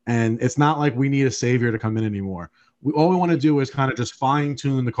everywhere, and it's not like we need a savior to come in anymore. All we want to do is kind of just fine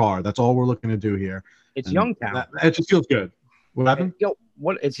tune the car. That's all we're looking to do here. It's young talent. It just feels good. What happened?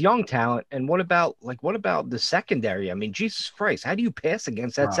 It's young talent, and what about the secondary? I mean, Jesus Christ, how do you pass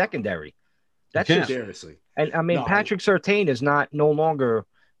against that secondary? That's just seriously. And I mean, Patrick Surtain is no longer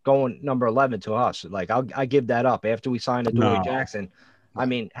going number 11 to us. Like I give that up after we signed Adoree Jackson. I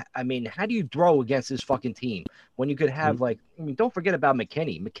mean, how do you throw against this fucking team when you could have don't forget about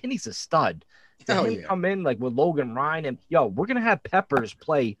McKinney. McKinney's a stud. Come in like with Logan Ryan and we're gonna have Peppers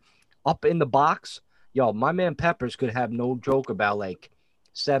play up in the box. My man Peppers could have no joke about like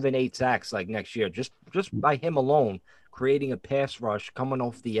 7-8 sacks like next year just by him alone creating a pass rush coming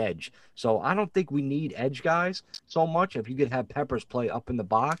off the edge. So I don't think we need edge guys so much. If you could have Peppers play up in the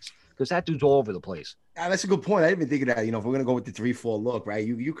box, because that dude's all over the place. Yeah, that's a good point. I didn't even think of that. If we're gonna go with the 3-4 look, right?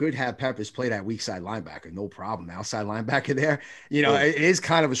 You could have Peppers play that weak side linebacker, no problem. Outside linebacker there, it is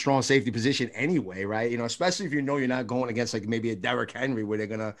kind of a strong safety position anyway, right? Especially if you're not going against like maybe a Derrick Henry where they're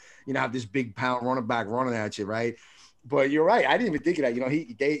gonna have this big pound running back running at you, right? But you're right. I didn't even think of that.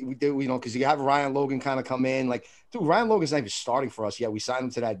 We did, because you have Ryan Logan kind of come in. Like, dude, Ryan Logan's not even starting for us yet. We signed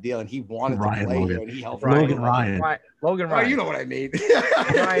him to that deal, and he wanted to play Logan. here, and he helped Logan Ryan. Logan Ryan. You know what I mean.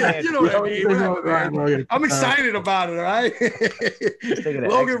 You know what I mean. Whatever, I'm excited about it, all right?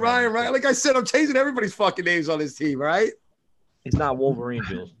 Logan Ryan, right? Like I said, I'm changing everybody's fucking names on this team, right? It's not Wolverine,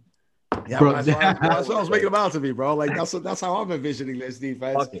 Jules. Yeah, bro, that's what I was making them out to be, bro. Like that's how I'm envisioning this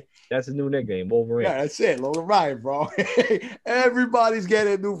defense. Okay. That's a new nickname, Wolverine. Yeah, that's it, Logan Ryan, bro. Everybody's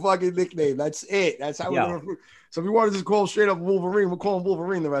getting a new fucking nickname. That's it. That's how we're gonna recruit. So if we want to just call him straight up Wolverine, we'll call him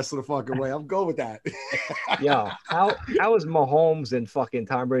Wolverine the rest of the fucking way. I'm good with that. Yeah, how is Mahomes and fucking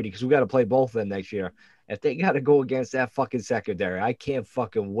Tom Brady? Because we got to play both of them next year. If they got to go against that fucking secondary, I can't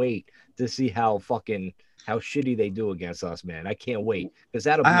fucking wait to see how shitty they do against us, man. I can't wait because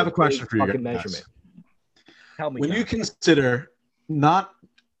that'll. I have a question for you guys. Measurement. Tell me, when you consider not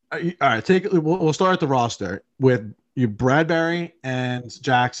all right, we'll start at the roster with you Bradbury and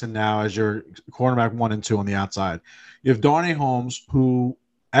Jackson now as your cornerback 1 and 2 on the outside. You have Darnay Holmes, who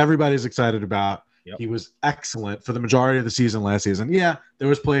everybody's excited about. Yep. He was excellent for the majority of the season last season. Yeah, there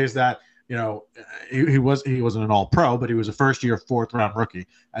was plays that he wasn't an all-pro, but he was a first-year 4th-round rookie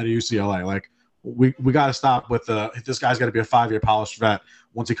at UCLA. Like. We got to stop with this guy's got to be a 5-year polished vet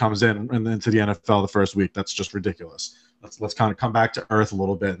once he comes in and into the NFL the first week. That's just ridiculous. Let's kind of come back to earth a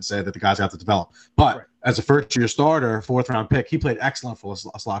little bit and say that the guy's got to develop. But as a first-year starter, 4th-round pick, he played excellent for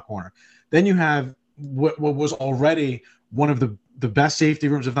a slot corner. Then you have what was already one of the best safety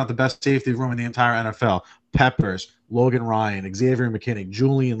rooms, if not the best safety room in the entire NFL. Peppers, Logan Ryan, Xavier McKinney,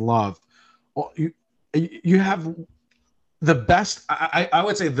 Julian Love. You have the best. I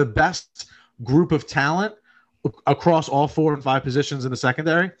would say the best group of talent across all 4 and 5 positions in the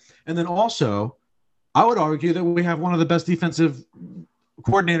secondary. And then also, I would argue that we have one of the best defensive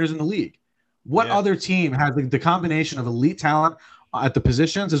coordinators in the league. What other team has the combination of elite talent at the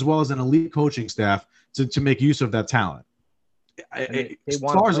positions as well as an elite coaching staff to make use of that talent?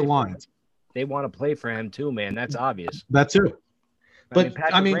 Stars aligned. They want to play for him too, man. That's obvious. That too. But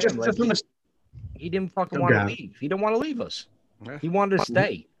he didn't fucking want to leave. He didn't want to leave us. He wanted to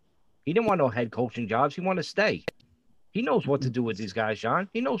stay. He didn't want no head coaching jobs. He wanted to stay. He knows what to do with these guys, John.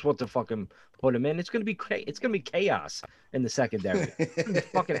 He knows what to fucking put them in. It's gonna be chaos in the secondary. It's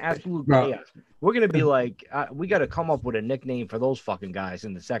fucking absolute chaos. We're gonna be like, we got to come up with a nickname for those fucking guys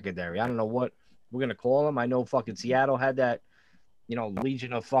in the secondary. I don't know what we're gonna call them. I know fucking Seattle had that,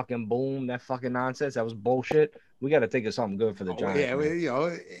 Legion of fucking Boom. That fucking nonsense. That was bullshit. We got to think of something good for the Giants. Yeah, we got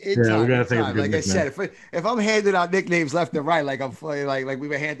to think of like I said, if I'm handing out nicknames left and right, like we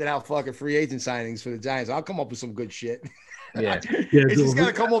were handing out fucking free agent signings for the Giants, I'll come up with some good shit. Yeah, it's just got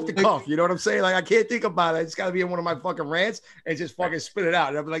to come off the cuff. You know what I'm saying? Like I can't think about it. It's got to be in one of my fucking rants and just fucking spit it out.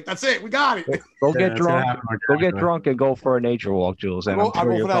 And I'll be like, that's it. We got it. Go get drunk. Go get drunk and go for a nature walk, Jules. And I'll go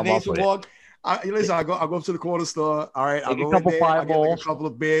for that nature walk. Listen, I go up to the corner store. All right, I'll go in there. I get like a couple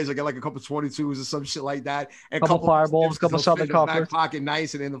of beers. I get like a couple of 22s or some shit like that. And a couple fireballs, a couple of Southern Comfort. Back pocket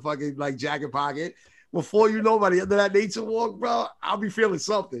nice and in the fucking like jacket pocket. Before you know, by the end of that nature walk, bro, I'll be feeling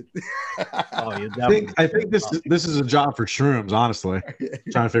something. I think this is a job for Shrooms, honestly.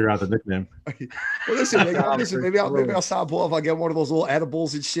 Trying to figure out the nickname. Well, listen, maybe I'll stop off. I get one of those little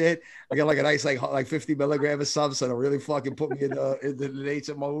edibles and shit. I get like a nice like 50 milligram or something, so it'll really fucking put me in the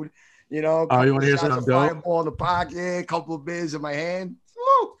nature mode. You want to hear something dope? Fireball in the pocket, a couple of beers in my hand.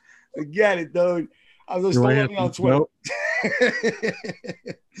 Woo! Forget it, dude. I was just following me on Twitter.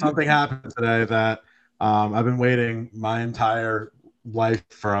 Something happened today that I've been waiting my entire life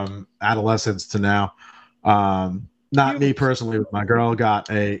from adolescence to now. Not me personally, but my girl got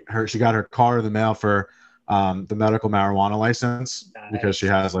she got her card in the mail for the medical marijuana license because she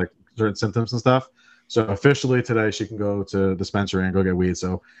has like certain symptoms and stuff. So officially today she can go to the dispensary and go get weed.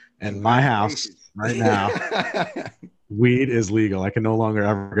 So in my house right now, weed is legal. I can no longer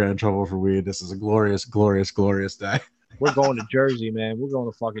ever get in trouble for weed. This is a glorious, glorious, glorious day. We're going to Jersey, man. We're going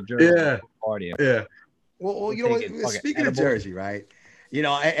to fucking Jersey. Yeah. Party. Yeah. Well, you know what? Speaking of Jersey, right?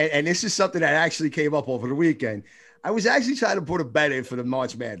 And this is something that actually came up over the weekend. I was actually trying to put a bet in for the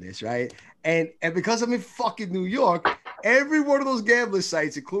March Madness, right? And because I'm in fucking New York, every one of those gambling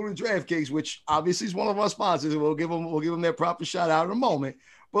sites, including DraftKings, which obviously is one of our sponsors, and we'll give them their proper shout out in a moment.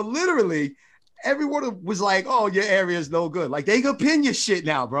 But literally, everyone was like, "Oh, your area is no good." Like they can pin your shit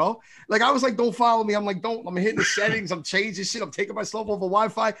now, bro. Like I was like, "Don't follow me." I'm like, "Don't." I'm hitting the settings. I'm changing shit. I'm taking myself over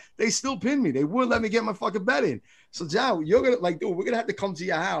Wi-Fi. They still pin me. They wouldn't let me get my fucking bet in. So, John, you're gonna like, dude, we're gonna have to come to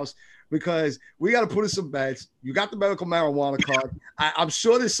your house because we got to put in some bets. You got the medical marijuana card. I'm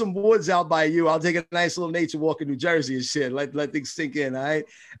sure there's some woods out by you. I'll take a nice little nature walk in New Jersey and shit. Let things sink in, all right?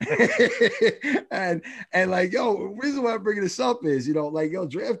 and like, yo, the reason why I'm bringing this up is, like, yo,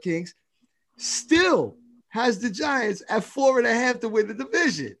 DraftKings still has the Giants at 4.5 to win the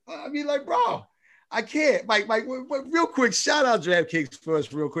division. I mean, like, bro, I can't. Like, real quick, shout out DraftKings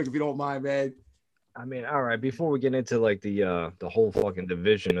first, real quick, if you don't mind, man. I mean, all right, before we get into like the whole fucking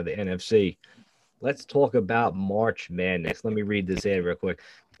division of the NFC, let's talk about March Madness. Let me read this ad real quick.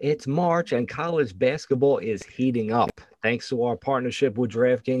 It's March and college basketball is heating up. Thanks to our partnership with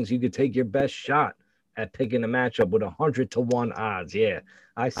DraftKings, you can take your best shot at picking a matchup with 100-1 odds. Yeah,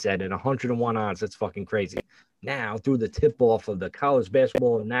 I said it, 101 odds. That's fucking crazy. Now, through the tip-off of the college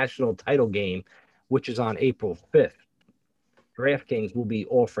basketball national title game, which is on April 5th, DraftKings will be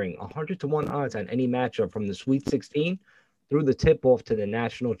offering 100-1 odds on any matchup from the Sweet 16 through the tip-off to the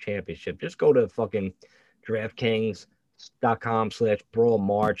national championship. Just go to fucking DraftKings.com/Brawl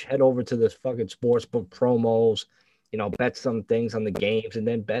March. Head over to this fucking sportsbook promos, bet some things on the games, and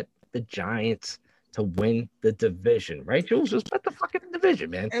then bet the Giants to win the division, right, Jules? Just bet the fucking division,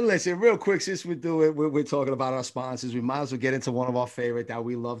 man. And listen, real quick, since we do it, we're talking about our sponsors. We might as well get into one of our favorite that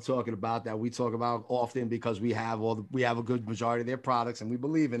we love talking about, that we talk about often because we have a good majority of their products and we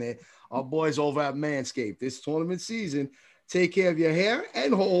believe in it. Our boys over at Manscaped. This tournament season, take care of your hair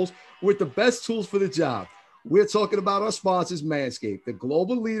and holes with the best tools for the job. We're talking about our sponsors, Manscaped, the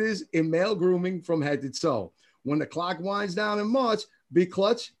global leaders in male grooming from head to toe. When the clock winds down in March, be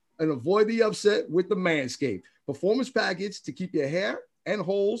clutch and avoid the upset with the Manscaped Performance Package to keep your hair and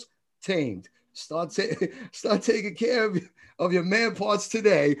holes tamed. Start taking care of your man parts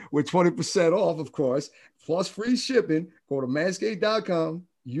today with 20% off, of course, plus free shipping. Go to manscaped.com,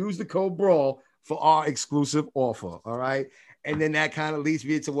 use the code BRAWL for our exclusive offer, all right? And then that kind of leads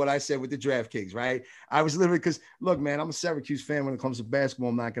me into what I said with the DraftKings, right? I was literally, because look, man, I'm a Syracuse fan when it comes to basketball,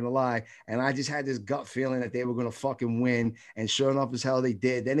 I'm not going to lie. And I just had this gut feeling that they were going to fucking win. And sure enough as hell, they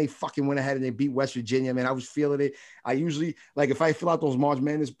did. Then they fucking went ahead and they beat West Virginia, man. I was feeling it. I usually, like, if I fill out those March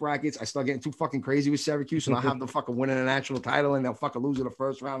Madness brackets, I start getting too fucking crazy with Syracuse and I'll have them fucking winning a national title and they'll fucking lose in the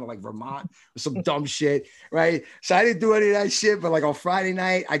first round to like Vermont or some dumb shit, right? So I didn't do any of that shit. But like on Friday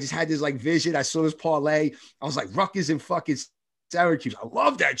night, I just had this like vision. I saw this parlay. I was like, Rutgers and fucking Syracuse. I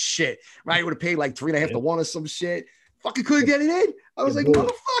love that shit, right? I would have paid like 3.5 to 1 or some shit. Fucking couldn't get it in. I was like,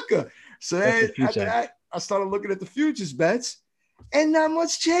 motherfucker. So then after that, I started looking at the futures bets and not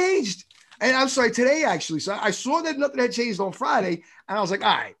much changed. And I'm sorry, today actually. So I saw that nothing had changed on Friday and I was like,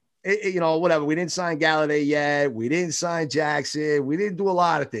 all right, whatever. We didn't sign Galladay yet. We didn't sign Jackson. We didn't do a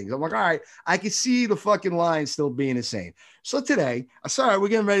lot of things. I'm like, all right, I can see the fucking line still being the same. So today, I said, all right, we're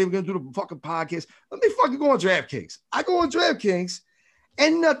getting ready. We're going to do the fucking podcast. Let me fucking go on DraftKings. I go on DraftKings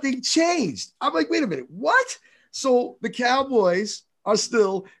and nothing changed. I'm like, wait a minute, what? So the Cowboys are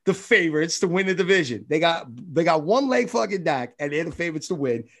still the favorites to win the division. They got one leg fucking Dak, and they're the favorites to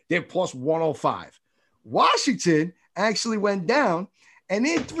win. They're plus 105. Washington actually went down, and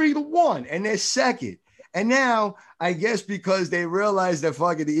they're 3-1, and they're second. And now, I guess because they realized that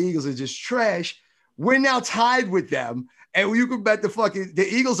fucking the Eagles are just trash, we're now tied with them. And you can bet the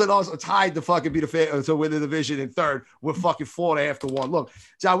Eagles and us are tied to fucking be the favorite to win the division in third with fucking 4.5 to 1. Look,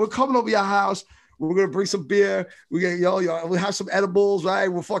 John, we're coming over your house. We're gonna bring some beer. We'll have some edibles, right?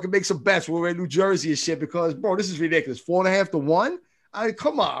 We'll fucking make some bets. We're in New Jersey and shit because, bro, this is ridiculous. 4.5 to 1. I mean,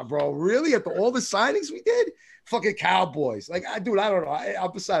 come on, bro. Really? After all the signings we did, fucking Cowboys. Like, I don't know.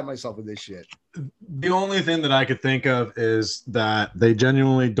 I'm beside myself with this shit. The only thing that I could think of is that they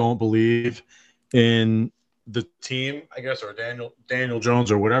genuinely don't believe in the team, I guess, or Daniel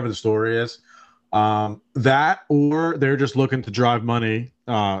Jones or whatever the story is. That, or they're just looking to drive money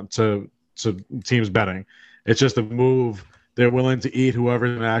to teams betting. It's just a move. They're willing to eat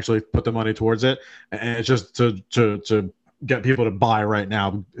whoever can actually put the money towards it, and it's just to get people to buy right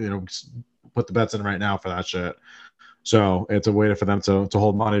now. Put the bets in right now for that shit. So it's a way for them to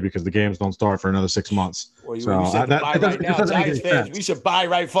hold money because the games don't start for another 6 months. Well, you said buy right now, Giants fans. We should buy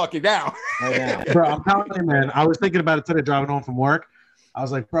right fucking now. Bro, I'm telling you, man. I was thinking about it today driving home from work. I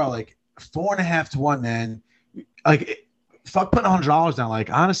was like, bro, like 4.5 to 1, man. Like, fuck putting $100 down.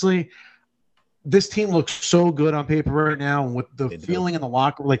 Like, honestly, this team looks so good on paper right now, and with the feeling in the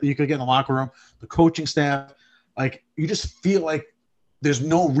locker, like you could get in the locker room, the coaching staff, like you just feel like there's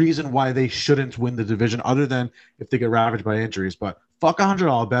no reason why they shouldn't win the division other than if they get ravaged by injuries. But fuck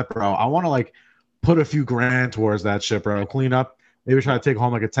 $100 bet, bro. I want to put a few grand towards that shit, bro. Clean up. Maybe try to take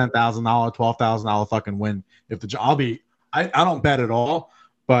home like a $10,000, $12,000 fucking win. If the I don't bet at all,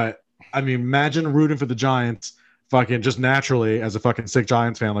 but I mean, imagine rooting for the Giants, fucking just naturally as a fucking sick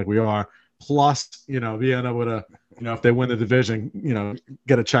Giants fan like we are. Plus, being able to, if they win the division,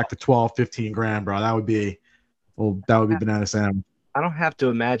 get a check to 12, 15 grand, bro. That would be banana Sam. I don't have to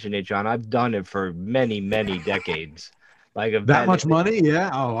imagine it, John. I've done it for many, many decades. Like that much money?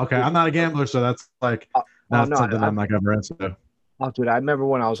 Yeah. Oh, okay. I'm not a gambler, so that's like something I'm not ever into. Oh, dude, I remember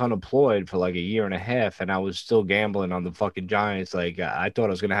when I was unemployed for like a year and a half, and I was still gambling on the fucking Giants. Like I thought I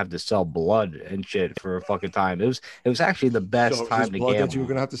was gonna have to sell blood and shit for a fucking time. It was actually the best time to gamble. That you were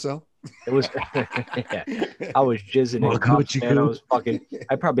gonna have to sell. It was. Yeah. I was jizzing in cups, man. I was fucking.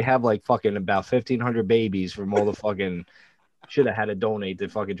 I probably have like fucking about 1,500 babies from all the fucking. Should have had to donate to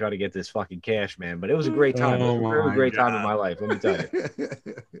fucking try to get this fucking cash, man. But it was a great time. It was a really great time in my life. Let me tell you.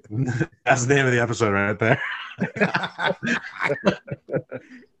 That's the name of the episode right there.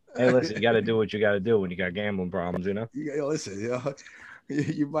 Hey, listen, you got to do what you got to do when you got gambling problems, you know? Listen,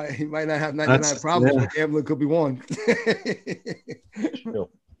 you might not have 99 problems, but gambling could be one. Sure.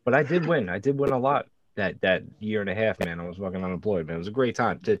 But I did win. I did win a lot that year and a half, man. I was fucking unemployed, man. It was a great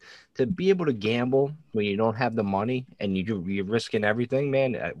time to be able to gamble when you don't have the money and you're risking everything,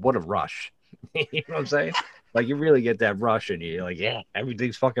 man. What a rush. You know what I'm saying? Like, you really get that rush and you're like, yeah,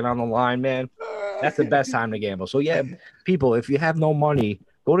 everything's fucking on the line, man. That's the best time to gamble. So, yeah, people, if you have no money,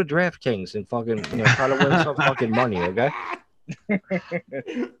 go to DraftKings and fucking, try to win some fucking money, okay?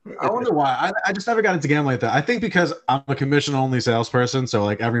 I wonder why. I just never got into gambling like that. I think because I'm a commission-only salesperson, so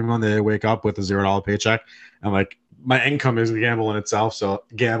like every Monday I wake up with a $0 paycheck, and like my income is gambling itself, so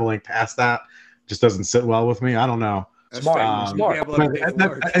gambling past that just doesn't sit well with me. I don't know. Smart. I'm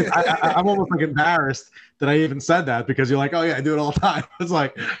almost like embarrassed that I even said that because you're like, oh yeah, I do it all the time. It's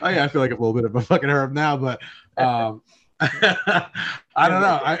like, oh yeah, I feel like a little bit of a fucking herb now, but I don't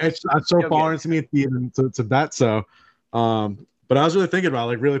know. It's so foreign to me to bet. So, but I was really thinking about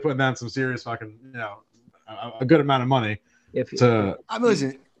like really putting down some serious fucking, a good amount of money. Listen,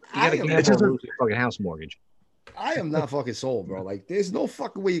 you gotta gamble lose your fucking house mortgage. I am not fucking sold, bro. Like, there's no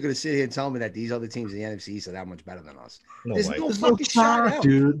fucking way you're gonna sit here and tell me that these other teams in the NFC East are that much better than us. There's no fucking shot,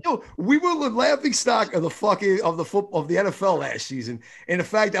 dude. Yo, we were the laughing stock of the fucking of the NFL last season, and the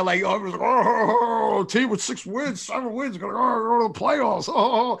fact that like, team with 6 wins, 7 wins, gonna go to the playoffs.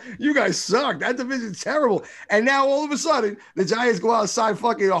 Oh, you guys suck. That division's terrible. And now all of a sudden, the Giants go outside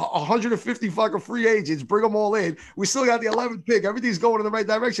fucking 150 fucking free agents, bring them all in. We still got the 11th pick. Everything's going in the right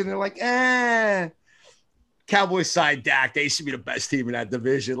direction. And they're like, Cowboys side Dak, they should be the best team in that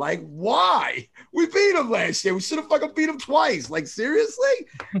division. Like, why? We beat them last year. We should have fucking beat them twice. Like, seriously?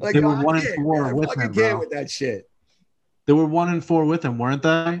 Like, they were 1-4 with him, bro. With that shit. They were 1-4 with him, weren't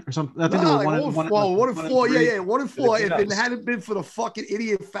they? Or something? I think they were 1-4. Yeah, 1-4. If it hadn't been for the fucking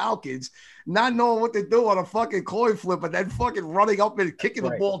idiot Falcons not knowing what to do on a fucking coin flip and then fucking running up and kicking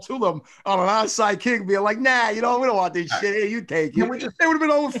the ball to them on an onside kick, being like, nah, we don't want this shit. Here, you take it. They would have been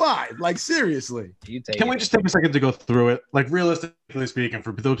 0-5. Like, seriously. Can we just take a second to go through it? Like, realistically speaking,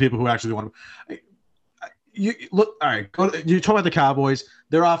 for those people who actually want to. You look, all right. You talk about the Cowboys.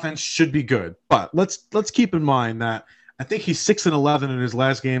 Their offense should be good, but let's keep in mind that I think he's 6-11 in his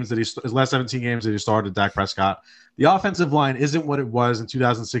last 17 games that he started. Dak Prescott. The offensive line isn't what it was in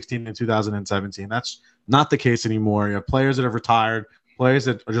 2016 and 2017. That's not the case anymore. You have players that have retired, players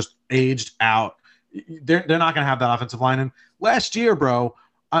that are just aged out. They're not going to have that offensive line. And last year, bro,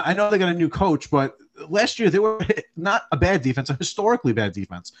 I know they got a new coach, but last year they were not a bad defense, a historically bad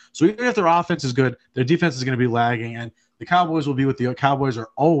defense. So even if their offense is good, their defense is going to be lagging, and the Cowboys will be what the Cowboys are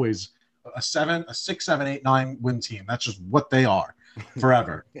always. A 6, 7, 8, 9 win team. That's just what they are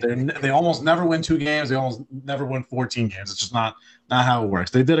forever. They almost never win 2 games. They almost never win 14 games. It's just not how it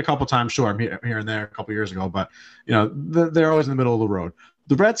works. They did a couple times, sure, here and there a couple years ago, but they're always in the middle of the road.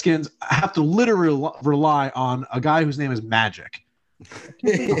 The Redskins have to literally rely on a guy whose name is Magic.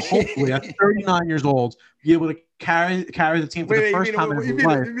 Hopefully, at 39 years old, be able to carry the team for the first time in his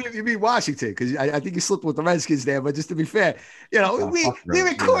life. You mean Washington? Because I think you slipped with the Redskins there. But just to be fair, we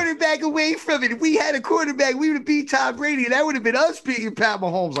were quarterback away from it. If we had a quarterback, we would have beat Tom Brady, and that would have been us beating Pat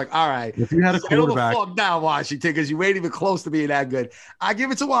Mahomes. Like, all right, if you had a quarterback, settle the fuck down, Washington, because you ain't even close to being that good. I give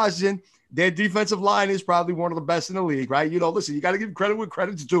it to Washington. Their defensive line is probably one of the best in the league, right? Listen, you got to give credit where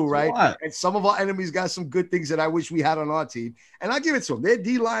credit's due, right? What? And some of our enemies got some good things that I wish we had on our team. And I give it to them. Their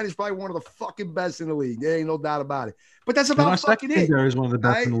D-line is probably one of the fucking best in the league. There ain't no doubt about it. But that's about fucking it. There is one of the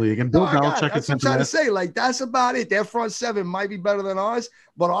best in the league. And Bill Belichick is what I'm trying to say. Like, that's about it. Their front seven might be better than ours,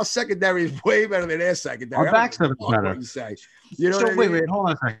 but our secondary is way better than their secondary. Our back seven is better. You know wait, hold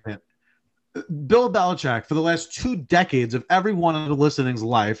on a second. Bill Belichick, for the last 2 decades of every one of the listening's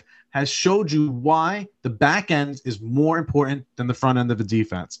life, has showed you why the back end is more important than the front end of the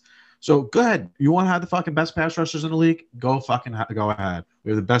defense. So go ahead. You want to have the fucking best pass rushers in the league? Go ahead.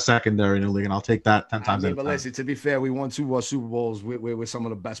 We have the best secondary in the league, and I'll take that 10 times. But listen, to be fair, we won 2 Super Bowls with some of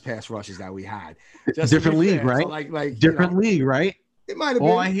the best pass rushes that we had. Different league, right? So different league, right? It might have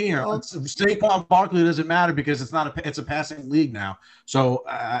All been. I hear, Saquon Barkley doesn't matter because it's a passing league now. So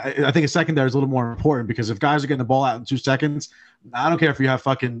I think a secondary is a little more important because if guys are getting the ball out in 2 seconds, I don't care if you have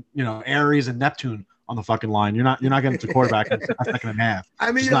fucking Aries and Neptune on the fucking line. You're not getting to quarterback in a second and a half.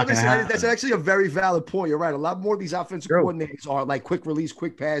 I mean, that's actually a very valid point. You're right. A lot more of these offensive coordinators are like quick release,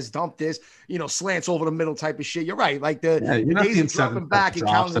 quick pass, dump this, slants over the middle type of shit. You're right. Like the days of dropping back and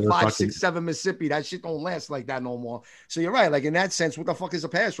counting 5, 6, 7 Mississippi, that shit don't last like that no more. So you're right. Like in that sense, what the fuck is a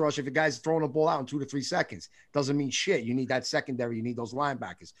pass rush if a guy's throwing a ball out in 2 to 3 seconds? Doesn't mean shit. You need that secondary. You need those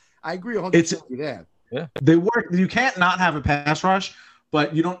linebackers. I agree 100% with that. Yeah, they work. You can't not have a pass rush,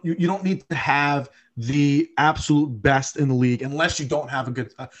 but you don't need to have the absolute best in the league unless you don't have a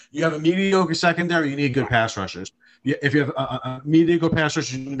good. You have a mediocre secondary. You need good pass rushers. If you have a mediocre pass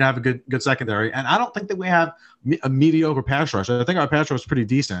rush, you need to have a good secondary. And I don't think that we have a mediocre pass rush. I think our pass rush is pretty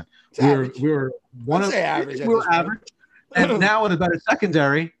decent. We were average. And now with a better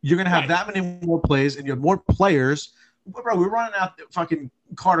secondary, you're going to have that many more plays, and you have more players. Bro, we're running out fucking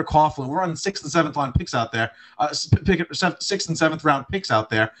Carter Coughlin. We're running 6th and 7th round picks out there, 6th and 7th round picks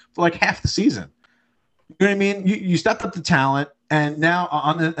out there for like half the season. You know what I mean? You stepped up the talent, and now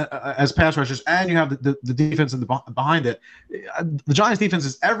as pass rushers, and you have the defense behind it. The Giants' defense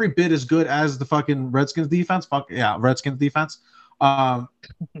is every bit as good as the fucking Redskins' defense. Redskins' defense. In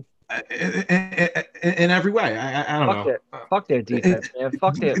every way, I don't know. Fuck their defense, man.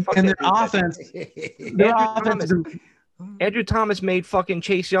 Fuck their offense. Andrew Thomas made fucking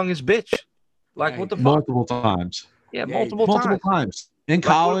Chase Young his bitch. Like what the fuck? Multiple times. Yeah, multiple times. In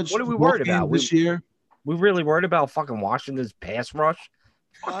college. What are we worried about this year? We really worried about fucking Washington's pass rush?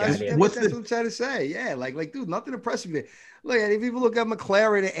 That's what I'm trying to say. Yeah, like, dude, nothing impressive there. Look, if you look at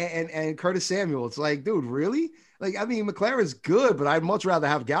McLaren and Curtis Samuel, it's like, dude, really? Like, I mean, McLaren's good, but I'd much rather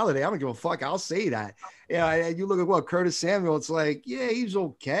have Galladay. I don't give a fuck. I'll say that. Yeah, and you look at what Curtis Samuel, it's like, yeah, he's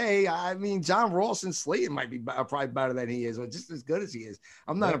okay. I mean, John Ross and Slayton might be probably better than he is, or just as good as he is.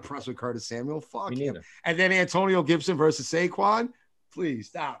 I'm not impressed with Curtis Samuel. Fuck him. And then Antonio Gibson versus Saquon. Please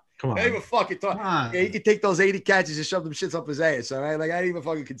stop. Come on. I ain't even fucking talk. Yeah, he can take those 80 catches and shove them shits up his ass. All right. Like, I ain't even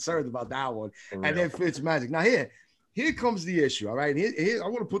fucking concerned about that one. And then Fitzmagic. Now, here comes the issue. All right. Here I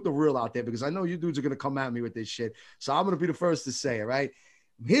want to put the real out there because I know you dudes are going to come at me with this shit. So I'm going to be the first to say, all right.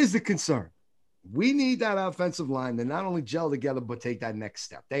 Here's the concern. We need that offensive line to not only gel together, but take that next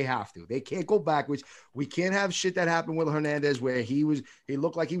step. They have to. They can't go backwards. We can't have shit that happened with Hernandez where he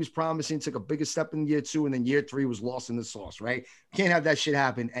looked like he was promising, took a bigger step in year 2, and then year 3 was lost in the sauce, right? Can't have that shit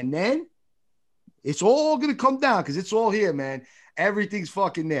happen. And then it's all going to come down because it's all here, man. Everything's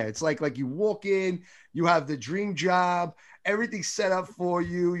fucking there. It's like you walk in, you have the dream job, everything's set up for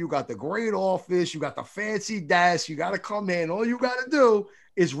you. You got the great office, you got the fancy desk, you got to come in. All you got to do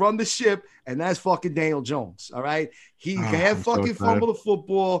is run the ship, and that's fucking Daniel Jones, all right? He can't fucking fumble the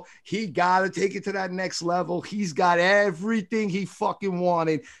football. He got to take it to that next level. He's got everything he fucking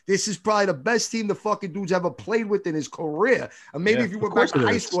wanted. This is probably the best team the fucking dude's ever played with in his career. And maybe if you went back to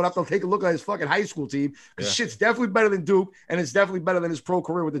high school, I'd have to take a look at his fucking high school team because shit's definitely better than Duke, and it's definitely better than his pro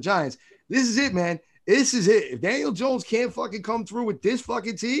career with the Giants. This is it, man. This is it. If Daniel Jones can't fucking come through with this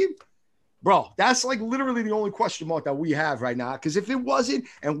fucking team, bro, that's like literally the only question mark that we have right now. Because if it wasn't,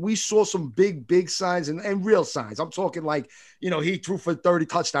 and we saw some big signs and real signs, I'm talking like, he threw for 30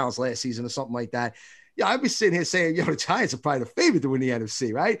 touchdowns last season or something like that. Yeah, I'd be sitting here saying, the Giants are probably the favorite to win the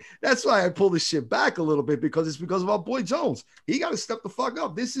NFC, right? That's why I pull this shit back a little bit because it's because of our boy Jones. He got to step the fuck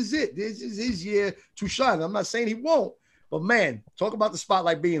up. This is it. This is his year to shine. I'm not saying he won't, but man, talk about the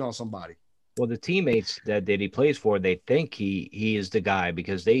spotlight being on somebody. Well, the teammates that he plays for, they think he is the guy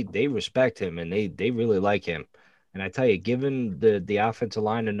because they respect him and they really like him. And I tell you, given the offensive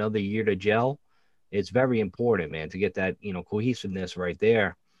line another year to gel, it's very important, man, to get that, cohesiveness right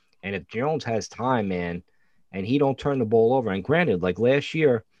there. And if Jones has time, man, and he don't turn the ball over, and granted, like last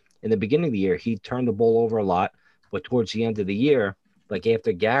year, in the beginning of the year, he turned the ball over a lot, but towards the end of the year, like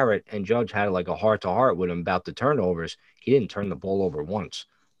after Garrett and Judge had like a heart-to-heart with him about the turnovers, he didn't turn the ball over once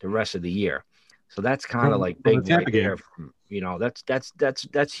the rest of the year. So that's kind of like big right there.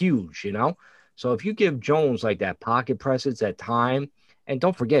 That's huge, So if you give Jones like that pocket presence, that time, and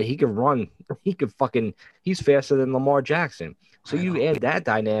don't forget, he can run. He's faster than Lamar Jackson. So you add that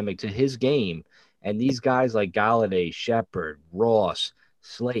dynamic to his game, and these guys like Galladay, Shepard, Ross,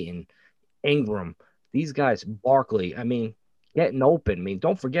 Slayton, Ingram, these guys, Barkley. I mean, getting open. I mean,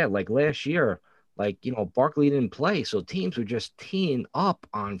 don't forget, like last year, Barkley didn't play, so teams were just teeing up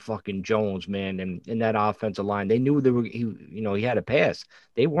on fucking Jones, man, and in that offensive line. They knew he had a pass.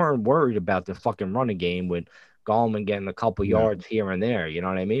 They weren't worried about the fucking running game with Gallman getting a couple yards here and there. You know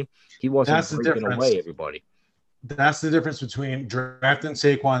what I mean? He wasn't breaking away everybody. That's the difference between drafting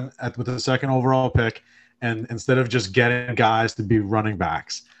Saquon with the second overall pick and instead of just getting guys to be running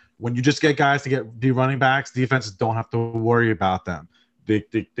backs. When you just get guys to be running backs, defenses don't have to worry about them. They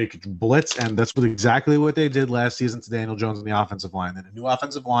could blitz, and that's exactly what they did last season to Daniel Jones in the offensive line. They had a new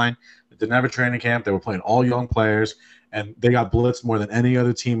offensive line that didn't have a training camp. They were playing all young players, and they got blitzed more than any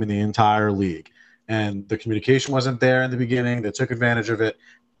other team in the entire league. And the communication wasn't there in the beginning. They took advantage of it.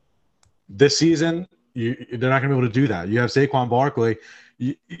 This season, they're not going to be able to do that. You have Saquon Barkley.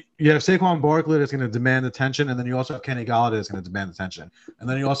 You have Saquon Barkley that's going to demand attention, and then you also have Kenny Golladay that's going to demand attention. And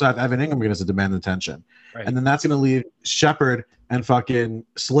then you also have Evan Ingram going to demand attention. Right. And then that's going to leave Shepard and fucking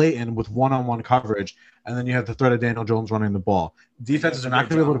Slayton with one-on-one coverage, and then you have the threat of Daniel Jones running the ball. Defenses are not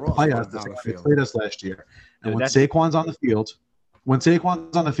going to be able to play us the way they played us last year. And when Saquon's on the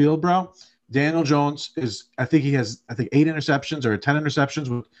field, bro, Daniel Jones is, I think he has 8 interceptions or 10 interceptions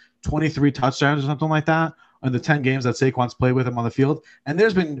with 23 touchdowns or something like that in the 10 games that Saquon's played with him on the field. And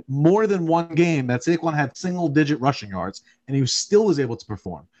there's been more than one game that Saquon had single-digit rushing yards, and he still was able to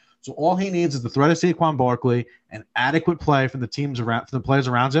perform. So all he needs is the threat of Saquon Barkley and adequate play from the players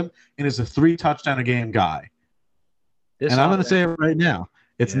around him, and is a 3-touchdown-a-game guy. And I'm going to say it right now.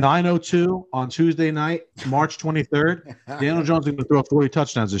 It's 9:02 on Tuesday night, March 23rd. Daniel Jones is going to throw 40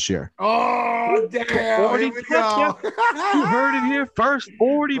 touchdowns this year. Oh, damn. 40 touchdowns. You heard it here first.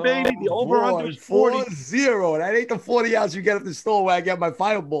 40, baby. The over-under is 40. 40. That ain't the 40 ounce you get at the store where I get my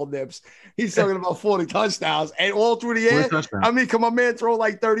fireball nips. He's talking about 40 touchdowns. And all through the air, I mean, can my man throw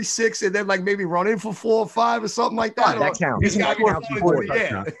like 36 and then like maybe run in for 4 or 5 or something like that? That counts. He's got to be 40 through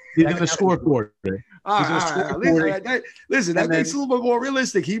the air. He's going to score 40. Listen, that makes it a little bit more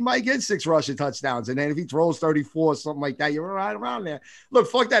realistic. He might get 6 rushing touchdowns, and then if he throws 34 or something like that, you're right around there. Look,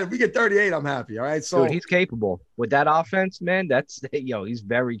 fuck that. If we get 38, I'm happy. All right. So dude, he's capable with that offense, man. He's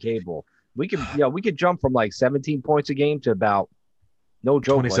very capable. We could jump from like 17 points a game to about no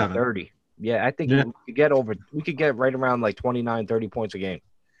joke 27. like 30. Yeah, I think we could get right around like 29, 30 points a game.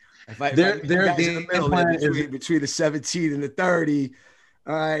 They're between the 17 and the 30.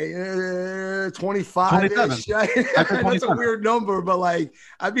 All right, 25. That's a weird number, but like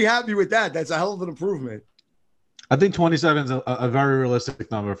I'd be happy with that. That's a hell of an improvement. I think 27 is a very realistic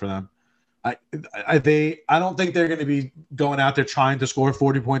number for them. I don't think they're going to be going out there trying to score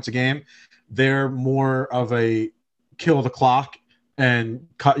 40 points a game. They're more of a kill the clock and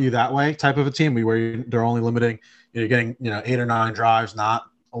cut you that way type of a team where they're only limiting, you're getting 8 or 9 drives, not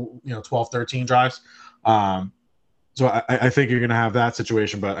 12, 13 drives. So I think you're going to have that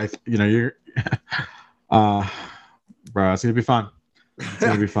situation, but you're, bro, it's going to be fun. It's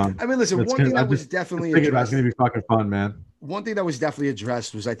going to be fun. I mean, listen, one thing that was definitely it's going to be fucking fun, man. One thing that was definitely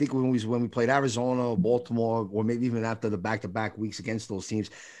addressed was I think when we played Arizona or Baltimore, or maybe even after the back-to-back weeks against those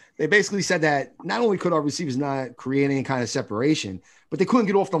teams, they basically said that not only could our receivers not create any kind of separation, but they couldn't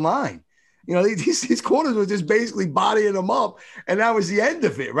get off the line. These corners were just basically bodying them up, and that was the end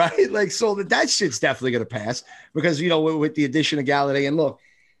of it, right? Like, so that shit's definitely going to pass because, with the addition of Galladay. And look,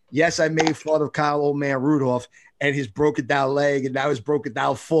 yes, I made fun of Kyle Old Man Rudolph and his broken down leg and now his broken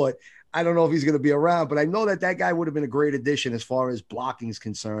down foot. I don't know if he's going to be around, but I know that guy would have been a great addition as far as blocking is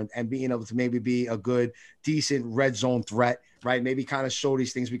concerned and being able to maybe be a good, decent red zone threat, right? Maybe kind of show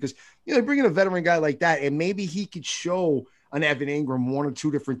these things because, bringing a veteran guy like that, and maybe he could show an Evan Ingram 1 or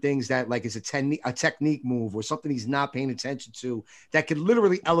 2 different things that like is a technique move or something he's not paying attention to that could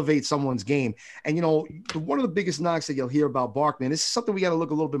literally elevate someone's game. And, one of the biggest knocks that you'll hear about Barkley, and this is something we got to look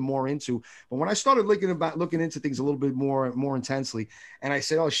a little bit more into. But when I started looking into things a little bit more intensely, and I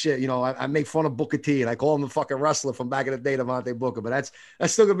said, oh shit, I make fun of Booker T and I call him the fucking wrestler from back in the day, Devontae Booker, but that's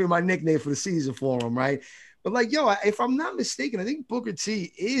still going to be my nickname for the season for him. Right. But like, if I'm not mistaken, I think Booker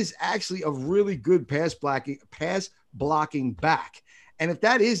T is actually a really good pass blocking back. And if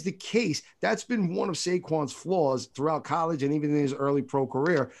that is the case, that's been one of Saquon's flaws throughout college and even in his early pro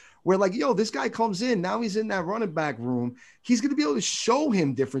career, where like, this guy comes in, now he's in that running back room. He's going to be able to show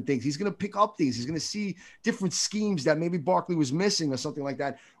him different things. He's going to pick up things. He's going to see different schemes that maybe Barkley was missing or something like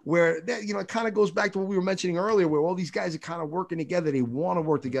that, where that, it kind of goes back to what we were mentioning earlier, where all these guys are kind of working together. They want to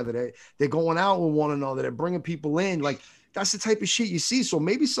work together. They're going out with one another. They're bringing people in. Like, that's the type of shit you see. So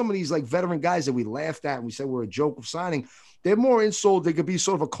maybe some of these like veteran guys that we laughed at and we said we're a joke of signing, they're more insold. They could be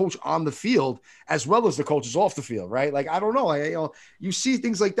sort of a coach on the field as well as the coaches off the field, right? Like, I don't know. You see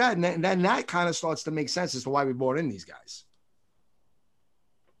things like that, and then that kind of starts to make sense as to why we brought in these guys.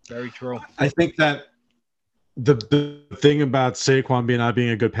 Very true. I think that the thing about Saquon not being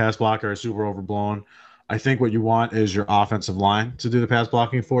a good pass blocker is super overblown. I think what you want is your offensive line to do the pass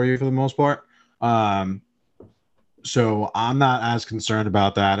blocking for you for the most part. So I'm not as concerned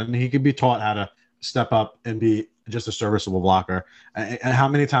about that. And he could be taught how to step up and be just a serviceable blocker. And how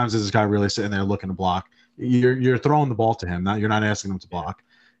many times is this guy really sitting there looking to block? You're throwing the ball to him. You're not asking him to block.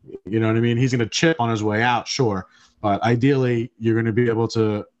 You know what I mean? He's going to chip on his way out, sure. But ideally, you're going to be able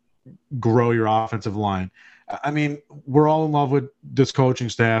to grow your offensive line. I mean, we're all in love with this coaching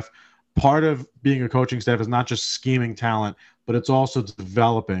staff. Part of being a coaching staff is not just scheming talent, but it's also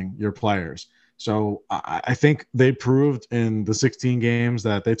developing your players. So I think they proved in the 16 games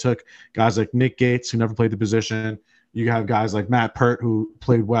that they took guys like Nick Gates, who never played the position. You have guys like Matt Pert, who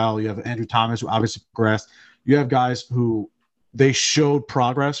played well. You have Andrew Thomas, who obviously progressed. You have guys who they showed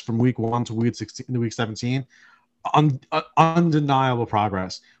progress from week 1 to week 16 to week 17. Undeniable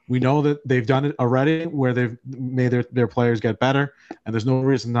progress. We know that they've done it already where they've made their players get better, and there's no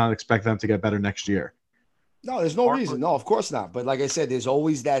reason not to expect them to get better next year. No, there's no reason. No, of course not. But like I said, there's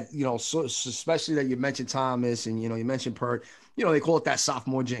always that, so especially that you mentioned Thomas and, you mentioned Pert, they call it that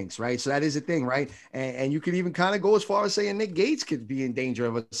sophomore jinx, right? So that is a thing, right? And you could even kind of go as far as saying Nick Gates could be in danger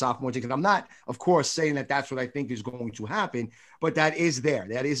of a sophomore jinx. And I'm not, of course, saying that that's what I think is going to happen, but that is there.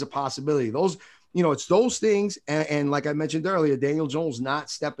 That is a possibility. Those, it's those things. And like I mentioned earlier, Daniel Jones not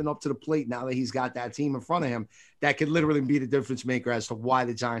stepping up to the plate now that he's got that team in front of him, that could literally be the difference maker as to why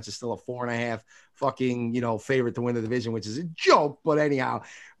the Giants are still a 4.5 fucking, favorite to win the division, which is a joke, but anyhow,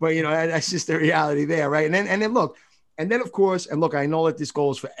 that's just the reality there. Right. And then look, of course, and look, I know that this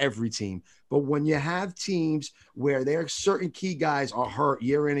goes for every team, but when you have teams where there are certain key guys are hurt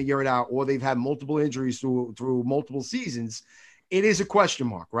year in and year out, or they've had multiple injuries through multiple seasons, it is a question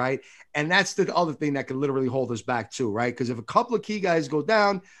mark, right? And that's the other thing that could literally hold us back too, right? Because if a couple of key guys go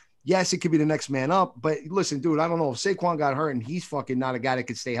down, yes, it could be the next man up. But listen, dude, I don't know if Saquon got hurt and he's fucking not a guy that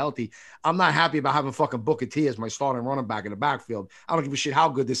could stay healthy. I'm not happy about having fucking Booker T as my starting running back in the backfield. I don't give a shit how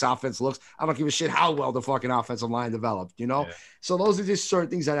good this offense looks. I don't give a shit how well the fucking offensive line developed, Yeah. So those are just certain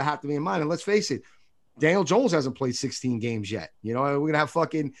things that have to be in mind. And let's face it, Daniel Jones hasn't played 16 games yet. We're going to have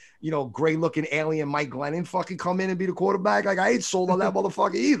fucking, gray looking alien Mike Glennon fucking come in and be the quarterback. Like, I ain't sold on that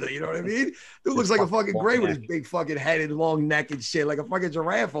motherfucker either. You know what I mean? Dude looks like a fucking gray with his big fucking head and long neck and shit, like a fucking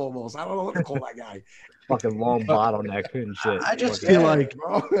giraffe almost. I don't know what to call that guy. Fucking long bottleneck and shit. I just feel like,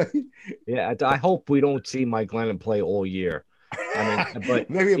 bro. Yeah, I hope we don't see Mike Glennon play all year. I mean, but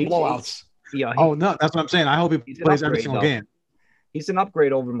maybe in blowouts. No, that's what I'm saying. I hope he plays every single game. He's an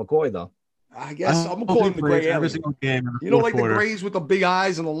upgrade over McCoy, though. I guess I'm gonna call him the gray every single game. Like the grays with the big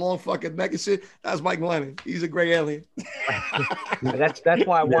eyes and the long fucking neck and shit. That's Mike Glennon. He's a gray alien. That's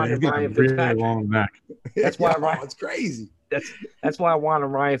why I wanted Ryan Fitzpatrick. Long neck. That's why it's crazy. That's why I wanted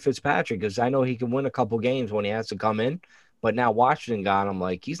Ryan Fitzpatrick, because I know he can win a couple games when he has to come in. But now Washington got him,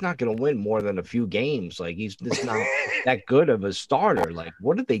 like, he's not going to win more than a few games. Like, he's just not that good of a starter. Like,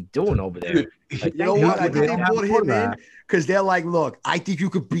 what are they doing over there? Like, you know what? I think they brought him in because they're like, look, I think you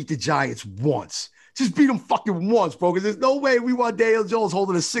could beat the Giants once. Just beat them fucking once, bro, because there's no way we want Daniel Jones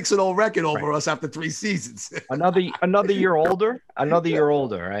holding a 6-0 record over us after 3 seasons. Another year older,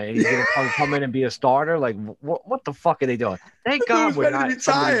 right? He's going to come in and be a starter. Like, what the fuck are they doing? Thank God we're not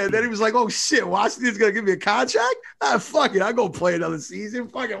retired. Then he was like, oh, shit, Washington's going to give me a contract? Fuck it, I'll go play another season.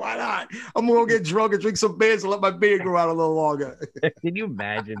 Fuck it, why not? I'm going to get drunk and drink some beers and let my beard grow out a little longer. Can you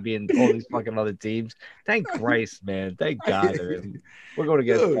imagine being all these fucking other teams? Thank Christ, man. Thank God. We're going to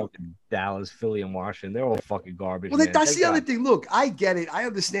get fucking Dallas, Philly, and Washington. They're all fucking garbage. Well, that's the other thing. Look, I get it. I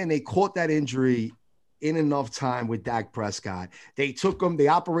understand they caught that injury in enough time with Dak Prescott. They took him, they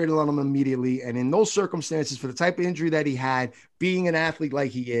operated on him immediately. And in those circumstances, for the type of injury that he had, being an athlete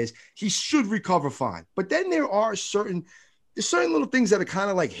like he is, he should recover fine. But then there's certain little things that are kind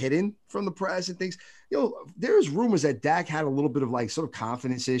of like hidden from the press and things. There's rumors that Dak had a little bit of like sort of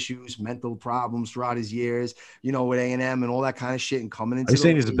confidence issues, mental problems throughout his years, with A&M and all that kind of shit. And coming into, are you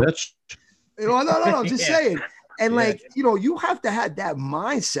saying he's a bitch? No, I'm just saying. And you have to have that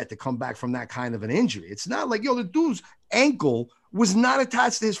mindset to come back from that kind of an injury. It's not like, the dude's ankle was not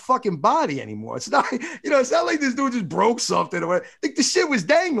attached to his fucking body anymore. It's not, it's not like this dude just broke something or like the shit was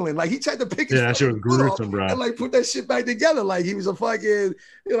dangling. Like he tried to pick his that shit was gruesome, bro. And like put that shit back together. Like he was a fucking,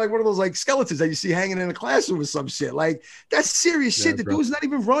 like one of those like skeletons that you see hanging in a classroom or some shit. Like that's serious shit. The dude's not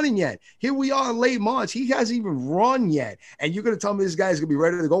even running yet. Here we are in late March. He hasn't even run yet. And you're going to tell me this guy's going to be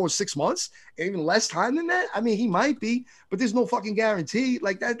ready to go in 6 months? Even less time than that? I mean, he might be, but there's no fucking guarantee.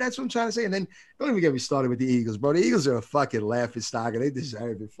 Like that's what I'm trying to say. And then don't even get me started with the Eagles, bro. The Eagles are a fucking laughing stock and they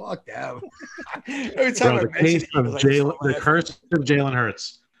deserve it. Fuck them. Every time the case of the curse of Jalen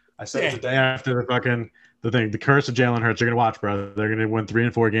Hurts. I said it the day after the thing. The curse of Jalen Hurts. You're gonna watch, bro. They're gonna win 3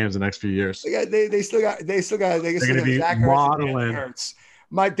 and 4 games the next few years. They still got. They're gonna be modeling.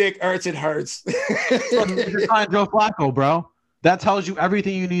 My dick hurts. It hurts. They signed Joe Flacco, bro. That tells you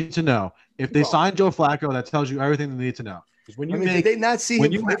everything you need to know. If they sign Joe Flacco, that tells you everything you need to know. When you did they not see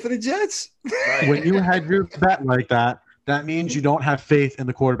him play for the Jets? When you had your bet like that, that means you don't have faith in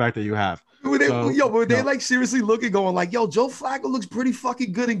the quarterback that you have. Were they like seriously looking, going like, yo, Joe Flacco looks pretty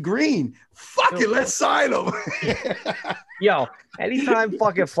fucking good in green. Fuck it, let's sign him. Yo, anytime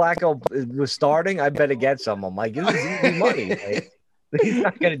fucking Flacco was starting, I bet against him. I'm like, this is easy money. Like, he's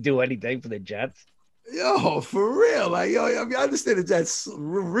not gonna do anything for the Jets. Yo, for real. Like, yo, I mean, I understand that that's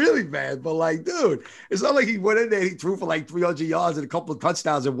really bad, but like, dude, it's not like he went in there, he threw for like 300 yards and a couple of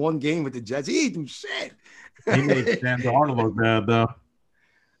touchdowns in one game with the Jets. He didn't do shit. He made Sam Darnold look bad, though.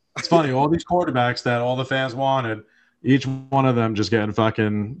 It's funny, all these quarterbacks that all the fans wanted, each one of them just getting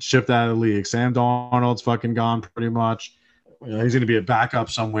fucking shipped out of the league. Sam Darnold's fucking gone pretty much. He's going to be a backup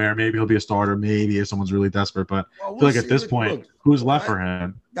somewhere. Maybe he'll be a starter. Maybe if someone's really desperate. But I feel like at this point, who's left for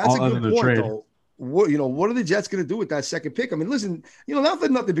him? That's a good point, though. What are the Jets going to do with that second pick? I mean, listen, not for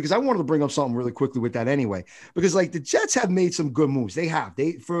nothing, because I wanted to bring up something really quickly with that anyway, because like the Jets have made some good moves. They have.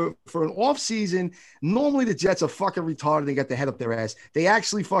 For an off season, normally the Jets are fucking retarded. They got their head up their ass. They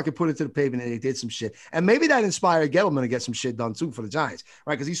actually fucking put it to the pavement and they did some shit. And maybe that inspired Gettleman to get some shit done too for the Giants,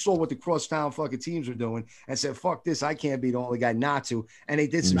 right? Because he saw what the crosstown fucking teams were doing and said, fuck this, I can't be the only guy not to. And they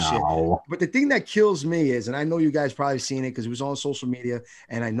did some shit. But the thing that kills me is, and I know you guys probably seen it because it was on social media,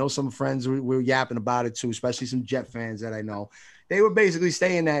 and I know some friends were yapping about it too, especially some Jet fans that I know. They were basically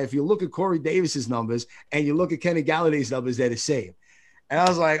saying that if you look at Corey Davis's numbers and you look at Kenny Galladay's numbers, they're the same. And I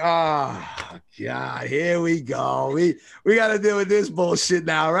was like, oh God, here we go. We got to deal with this bullshit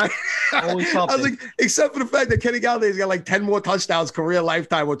now, right? I was like, except for the fact that Kenny Galladay's got like 10 more touchdowns career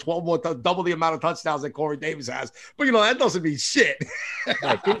lifetime or 12 more, double the amount of touchdowns that Corey Davis has. But that doesn't mean shit.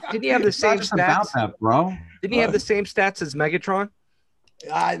 Didn't he have the same stats? About that, bro. Didn't he have the same stats as Megatron?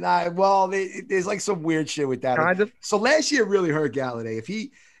 Well, there's like some weird shit with that. Kind of. So last year really hurt Galladay. If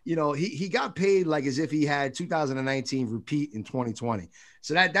he got paid like as if he had 2019 repeat in 2020.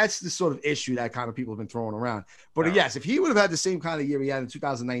 So that's the sort of issue that kind of people have been throwing around. But yes, if he would have had the same kind of year he had in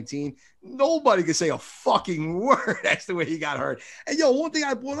 2019, nobody could say a fucking word as to where he got hurt. And one thing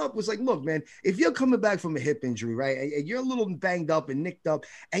I brought up was like, look, man, if you're coming back from a hip injury, right, and you're a little banged up and nicked up,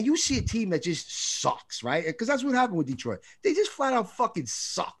 and you see a team that just sucks, right? Because that's what happened with Detroit. They just flat out fucking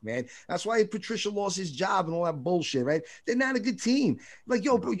suck, man. That's why Patricia lost his job and all that bullshit, right? They're not a good team. Like,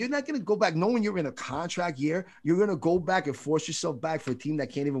 bro, you're not going to go back knowing you're in a contract year. You're going to go back and force yourself back for a team that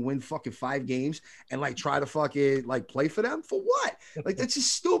can't even win fucking 5 games and like try to fucking like play for them for what? Like, that's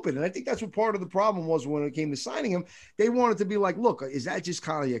just stupid. And I think that's what part of the problem was when it came to signing him. They wanted to be like, look, is that just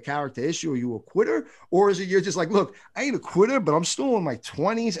kind of your character issue? Are you a quitter? Or is it you're just like, look, I ain't a quitter, but I'm still in my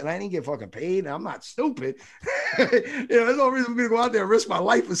 20s and I didn't get fucking paid. And I'm not stupid. There's no reason for me to go out there and risk my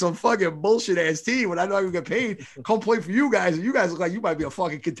life for some fucking bullshit ass team when I know I can get paid. Come play for you guys. And you guys look like you might be a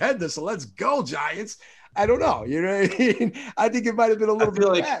fucking contender. So let's go, Giants. I don't know. You know what I mean? I think it might have been a little bit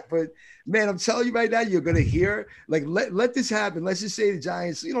of that, but man, I'm telling you right now, you're going to hear, like, let this happen. Let's just say the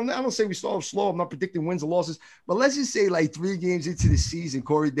Giants, I don't say we start off slow. I'm not predicting wins or losses, but let's just say like 3 games into the season,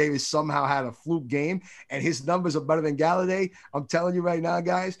 Corey Davis somehow had a fluke game and his numbers are better than Galladay. I'm telling you right now,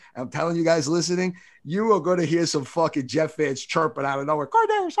 guys, I'm telling you guys listening, you are going to hear some fucking Jet fans chirping out of nowhere. Corey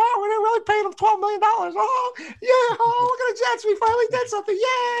Davis, we didn't really pay him $12 million. Oh, yeah. Look at the Jets. We finally did something.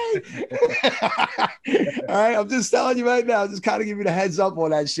 Yay. All right. I'm just telling you right now, just kind of give you the heads up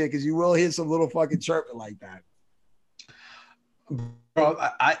on that shit because you will hear some little fucking chirping like that. Bro,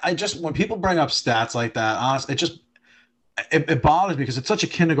 I just, when people bring up stats like that, honestly, it bothers me because it's such a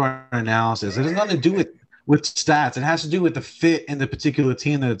kindergarten analysis. It has nothing to do with stats. It has to do with the fit in the particular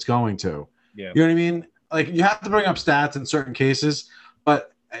team that it's going to. Yeah. You know what I mean? Like, you have to bring up stats in certain cases,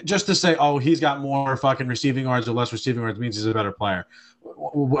 but just to say, oh, he's got more fucking receiving yards or less receiving yards means he's a better player,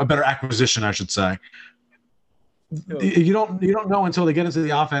 a better acquisition, I should say. You don't know until they get into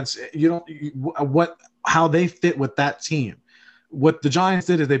the offense. How they fit with that team. what the Giants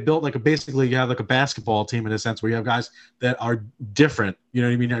did is they built like basically you have like a basketball team in a sense where you have guys that are different. You know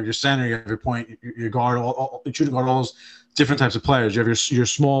what I mean? You have your center, you have your point, your guard, your shooting guard, all those different types of players. You have your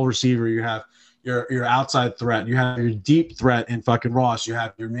small receiver, you have your outside threat, you have your deep threat in fucking Ross, you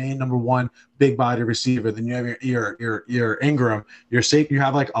have your main number one big body receiver, then you have your Ingram, your safety. You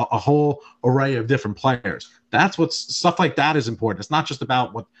have like a whole array of different players. That's what stuff like that is important. It's not just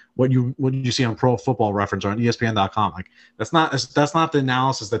about what you see on Pro Football Reference or on ESPN.com. Like that's not the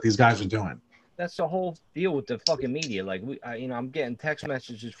analysis that these guys are doing. That's the whole deal with the fucking media. Like I'm getting text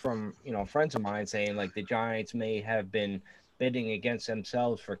messages from friends of mine saying like the Giants may have been bidding against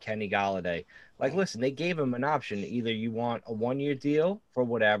themselves for Kenny Golladay. Like, listen, they gave him an option. Either you want a 1-year deal for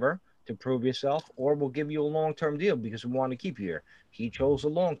whatever to prove yourself, or we'll give you a long-term deal because we want to keep you here. He chose a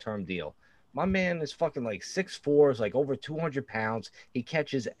long-term deal. My man is fucking like 6'4", is like over 200 pounds. He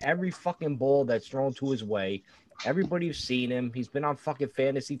catches every fucking ball that's thrown to his way. Everybody's seen him. He's been on fucking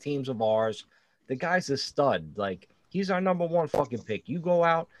fantasy teams of ours. The guy's a stud. Like, he's our number one fucking pick. You go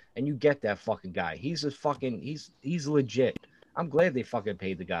out and you get that fucking guy. He's legit. I'm glad they fucking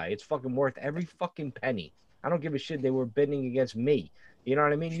paid the guy. It's fucking worth every fucking penny. I don't give a shit they were bidding against me. You know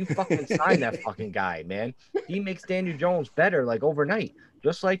what I mean? You fucking signed that fucking guy, man. He makes Daniel Jones better like overnight,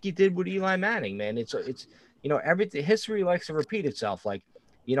 just like he did with Eli Manning, man. It's everything. History likes to repeat itself. Like,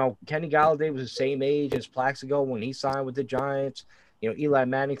 Kenny Golladay was the same age as Plaxico when he signed with the Giants. Eli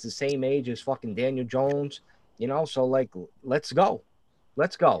Manning's the same age as fucking Daniel Jones. So like, let's go.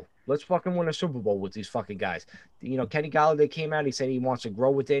 Let's fucking win a Super Bowl with these fucking guys. Kenny Golladay came out. He said he wants to grow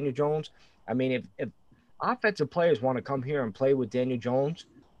with Daniel Jones. I mean, if offensive players want to come here and play with Daniel Jones,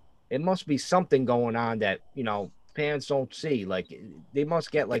 it must be something going on that, fans don't see. Like, they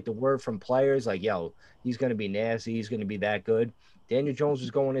must get, like, the word from players, like, yo, he's going to be nasty. He's going to be that good. Daniel Jones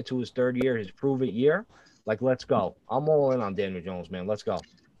is going into his third year, his proven year. Like, let's go. I'm all in on Daniel Jones, man. Let's go.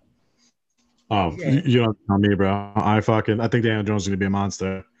 Oh, yeah. You don't tell me, bro. I think Daniel Jones is going to be a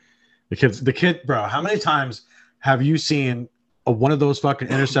monster. The kid, bro, how many times have you seen one of those fucking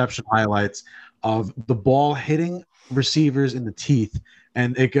interception highlights of the ball hitting receivers in the teeth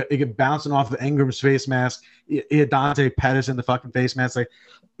and it get bouncing off of Ingram's face mask? He had Dante Pettis in the fucking face mask. Like,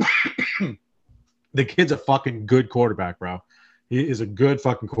 the kid's a fucking good quarterback, bro. He is a good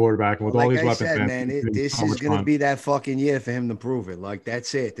fucking quarterback. And with all these weapons, this is going to be that fucking year for him to prove it. Like,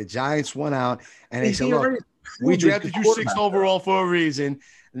 that's it. The Giants went out and they said, look, we drafted you 6th overall for a reason.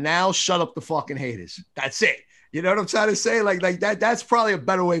 Now shut up the fucking haters. That's it. You know what I'm trying to say? Like that. That's probably a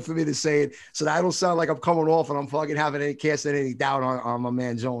better way for me to say it, so that I don't sound like I'm coming off and I'm fucking casting any doubt on my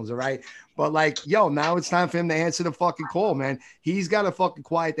man Jones. All right. But like, yo, now it's time for him to answer the fucking call, man. He's got to fucking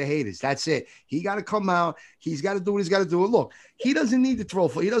quiet the haters. That's it. He got to come out. He's got to do what he's got to do. And look, he doesn't need to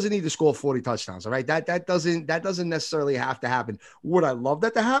he doesn't need to score 40 touchdowns. All right. That doesn't necessarily have to happen. Would I love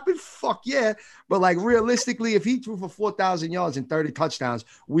that to happen? Fuck yeah. But like, realistically, if he threw for 4,000 yards and 30 touchdowns,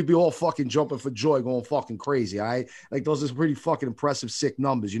 we'd be all fucking jumping for joy, going fucking crazy. All right. Like, those are pretty fucking impressive, sick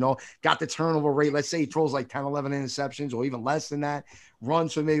numbers, got the turnover rate. Let's say he throws like 10, 11 interceptions or even less than that.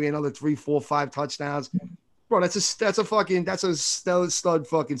 Runs for maybe another 3, 4, 5 touchdowns. Bro, that's a stud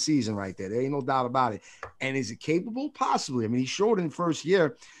fucking season right there. There ain't no doubt about it. And is it capable? Possibly. I mean, he showed in the first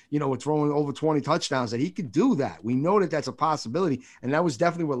year, with throwing over 20 touchdowns that he could do that. We know that that's a possibility, and that was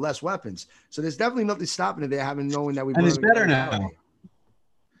definitely with less weapons. So there's definitely nothing stopping it there, knowing that we. And he's better now.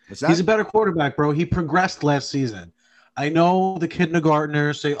 He's a better quarterback, bro. He progressed last season. I know the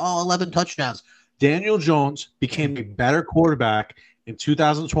kindergartners say, 11 touchdowns. Daniel Jones became a better quarterback in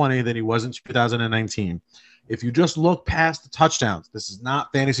 2020 than he was in 2019. If you just look past the touchdowns, this is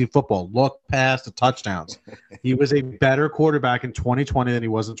not fantasy football. Look past the touchdowns. He was a better quarterback in 2020 than he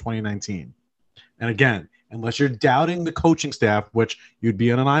was in 2019. And again, unless you're doubting the coaching staff, which you'd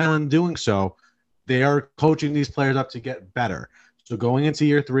be on an island doing so, they are coaching these players up to get better. So going into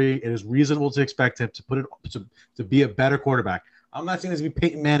year 3, it is reasonable to expect him to be a better quarterback. I'm not saying he's going to be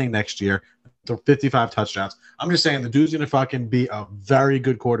Peyton Manning next year, throw 55 touchdowns. I'm just saying the dude's going to fucking be a very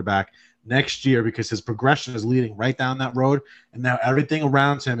good quarterback next year because his progression is leading right down that road, and now everything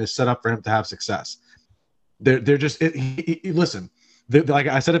around him is set up for him to have success. They're just listen. Like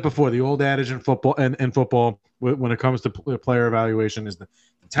I said it before, the old adage in football when it comes to player evaluation is the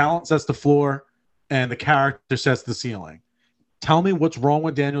talent sets the floor and the character sets the ceiling. Tell me what's wrong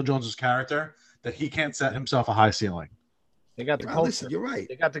with Daniel Jones's character that he can't set himself a high ceiling. They got the culture. Listen, you're right.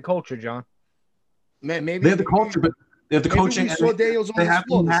 They got the culture, John. Man, maybe they have the culture, but they have the coaching. He has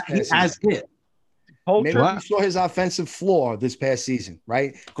it. Maybe we saw his offensive floor this past season,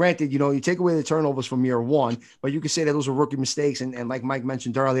 right? Granted, you take away the turnovers from year 1, but you could say that those were rookie mistakes. And like Mike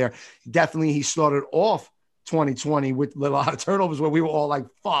mentioned earlier, definitely he started off 2020 with a lot of turnovers where we were all like,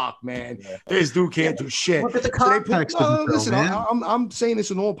 fuck, man, this dude can't do shit. Look at the So they context of it, though, listen, man. I'm saying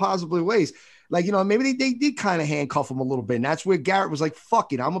this in all possible ways. Like, you know, maybe they did kind of handcuff him a little bit. And that's where Garrett was like,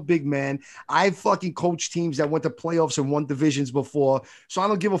 fuck it, I'm a big man. I've fucking coached teams that went to playoffs and won divisions before. So I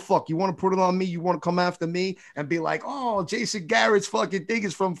don't give a fuck. You want to put it on me? You want to come after me and be like, oh, Jason Garrett's fucking thing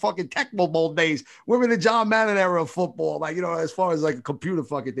is from fucking Tecmo Bowl days. We're in the John Madden era of football. Like, you know, as far as like a computer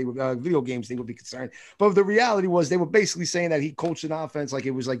fucking thing, video games thing would be concerned. But the reality was they were basically saying that he coached an offense like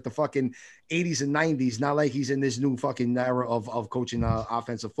it was like the fucking 80s and 90s, not like he's in this new fucking era of coaching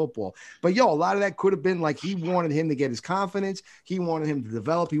offensive football. But yo, a lot of that could have been like he wanted him to get his confidence. He wanted him to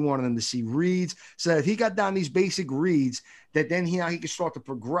develop. He wanted him to see reads. So if he got down these basic reads, that then he could start to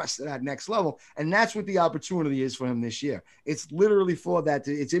progress to that next level. And that's what the opportunity is for him this year. It's literally for that.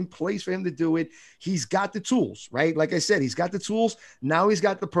 It's in place for him to do it. He's got the tools, right? Like I said, he's got the tools. Now he's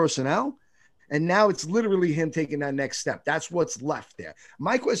got the personnel. And now it's literally him taking that next step. That's what's left there.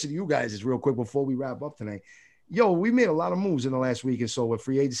 My question to you guys is real quick before we wrap up tonight. Yo, we made a lot of moves in the last week or so with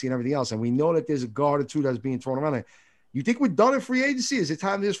free agency and everything else. And we know that there's a guard or two that's being thrown around there. You think we're done in free agency? Is it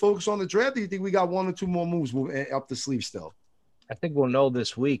time to just focus on the draft? Or you think we got one or two more moves up the sleeve still? I think we'll know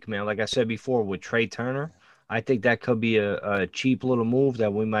this week, man. Like I said before, with Trey Turner, I think that could be a cheap little move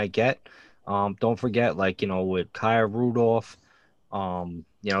that we might get. Don't forget, like, you know, with Kyle Rudolph,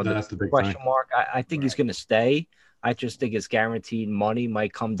 you know, That's the big question thing. mark. I think he's going to stay. I just think his guaranteed money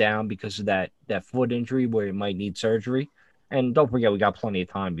might come down because of that foot injury where he might need surgery. And don't forget, we got plenty of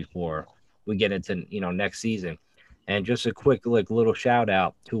time before we get into, you know, next season. And just a quick little shout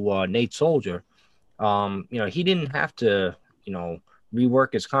out to Nate Soldier. You know, he didn't have to, you know,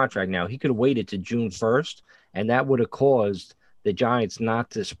 rework his contract now. He could have waited to June 1st, and that would have caused the Giants not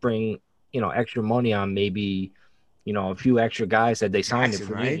to spring, you know, extra money on maybe, you know, a few extra guys that they signed Jackson,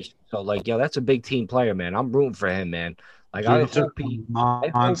 for right? years. So, like, yo, that's a big team player, man. I'm rooting for him, man. Like, He I took hope he,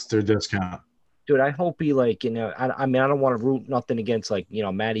 a monster discount. dude, I hope he, like, you know, I mean, I don't want to root nothing against, like, you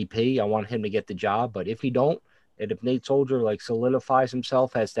know, Matty P. I want him to get the job. But if he don't, and if Nate Soldier, like, solidifies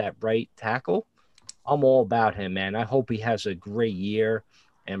himself as that right tackle, I'm all about him, man. I hope he has a great year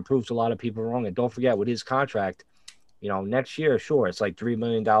and proves a lot of people wrong. And don't forget, with his contract, you know, next year, sure, it's like $3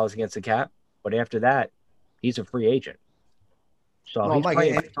 million against the cap. But after that, he's a free agent. So No, he's Mike,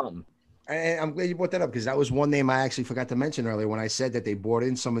 playing for something. And I'm glad you brought that up because that was one name I actually forgot to mention earlier when I said that they brought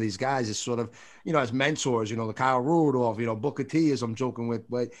in some of these guys as sort of, you know, as mentors, you know, the Kyle Rudolph, you know, Booker T, as I'm joking with,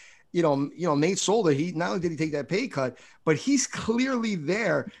 but you know, Nate Solder, he not only did he take that pay cut, but he's clearly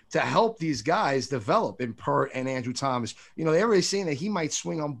there to help these guys develop in Pert and Andrew Thomas. You know, they're already saying that he might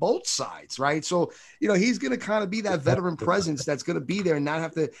swing on both sides, right? So, you know, he's going to kind of be that veteran presence that's going to be there and not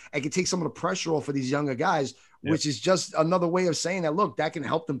have to, I can take some of the pressure off of these younger guys, which is just another way of saying that, look, that can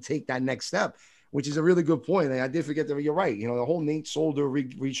help them take that next step, which is a really good point. And I did forget that you're right. You know, the whole Nate Solder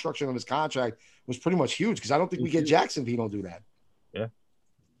restructuring of his contract was pretty much huge because I don't think we get Jackson if he don't do that. Yeah.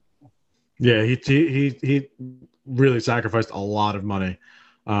 Yeah, he really sacrificed a lot of money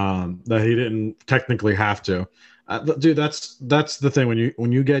that he didn't technically have to. Dude, that's the thing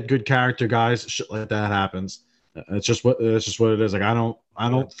when you get good character guys, shit like that happens. It's just what it is. Like I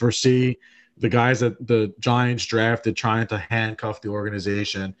don't foresee the guys that the Giants drafted trying to handcuff the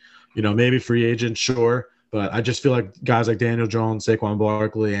organization. You know, maybe free agents, sure, but I just feel like guys like Daniel Jones, Saquon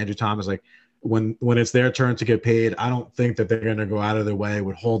Barkley, Andrew Thomas, like when it's their turn to get paid, I don't think that they're going to go out of their way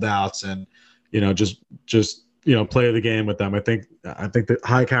with holdouts and, you know, just you know, play the game with them. I think the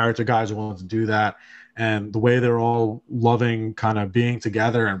high character guys are willing to do that. And the way they're all loving kind of being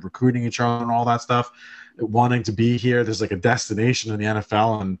together and recruiting each other and all that stuff, wanting to be here. There's like a destination in the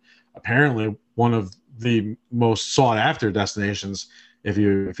NFL and apparently one of the most sought after destinations if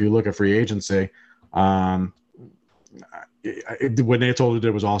you look at free agency. What Nate Solder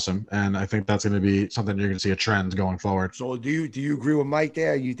did was awesome, and I think that's going to be something you're going to see a trend going forward. So do you agree with Mike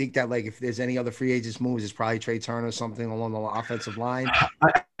there? You think that like if there's any other free agents moves, it's probably Trey Turner or something along the offensive line?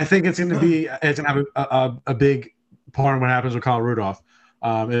 I think it's going to have a big part in what happens with Kyle Rudolph.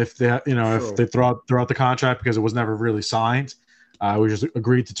 If they throw out the contract because it was never really signed, we just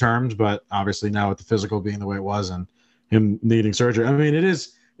agreed to terms, but obviously now with the physical being the way it was and him needing surgery, I mean it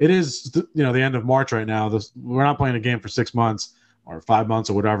is the end of March right now. We're not playing a game for 6 months or 5 months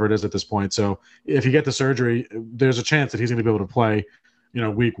or whatever it is at this point. So if you get the surgery, there's a chance that he's going to be able to play,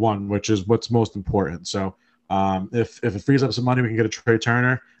 week 1, which is what's most important. So if it frees up some money, we can get a Trey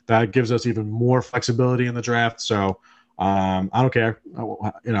Turner. That gives us even more flexibility in the draft. So I don't care.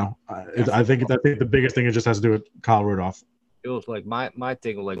 I think the biggest thing it just has to do with Kyle Rudolph. It was like my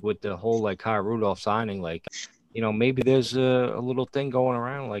thing, like with the whole like Kyle Rudolph signing, like, maybe there's a little thing going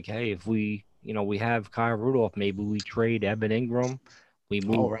around, like, hey, if we we have Kyle Rudolph. Maybe we trade Evan Ingram. We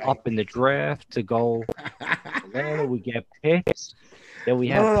move up in the draft to go Atlanta. We get picks. Then we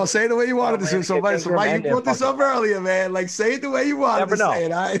have no. Say it the way you wanted to say. So, Mike, you brought this up earlier, man. Like, say it the way you wanted to say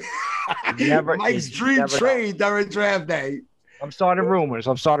it. Mike's dream trade during draft day. I'm starting rumors.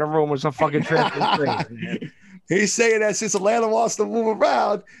 I'm fucking trade. He's saying that since Atlanta wants to move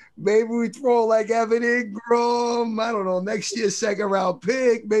around, maybe we throw like Evan Ingram, I don't know, next year's second round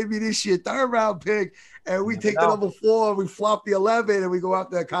pick, maybe this year third round pick, and we take the number 4, we flop the 11, and we go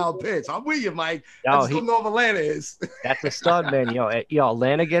after Kyle Pitts. I'm with you, Mike. I just don't know if Atlanta is. That's a stud, man.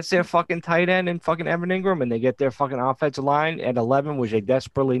 Atlanta gets their fucking tight end and fucking Evan Ingram, and they get their fucking offensive line at 11, which they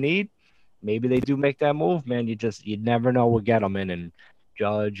desperately need. Maybe they do make that move, man. You never know what Gettleman and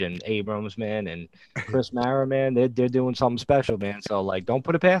Judge and Abrams, man, and Chris Mara, man. They're doing something special, man. So, like, don't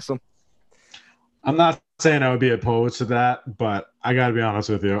put it past them. I'm not saying I would be opposed to that, but I got to be honest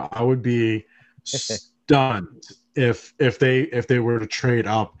with you. I would be stunned if they were to trade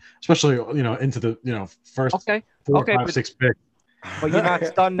up, especially into the first 4, 5, 6 picks. But you're not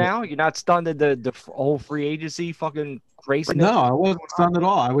stunned now. You're not stunned at the whole free agency fucking craziness. No, I wasn't stunned at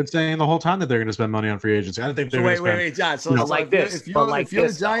all. I was saying the whole time that they're going to spend money on free agency. I didn't think they're going to spend. Wait, John. So, if you're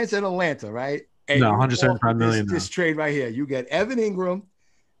the Giants in Atlanta, right? No, $175 million. This trade right here, you get Evan Ingram,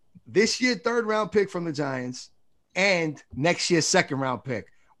 this year 3rd round pick from the Giants, and next year's 2nd round pick.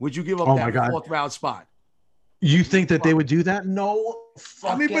 Would you give up that 4th round spot? You think that they would do that? No.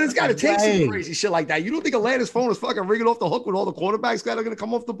 But it's got to take some crazy shit like that. You don't think Atlanta's phone is fucking ringing off the hook with all the quarterbacks that are going to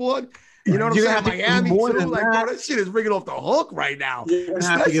come off the board? You know what I'm saying? Miami too. Like, bro, that shit is ringing off the hook right now. You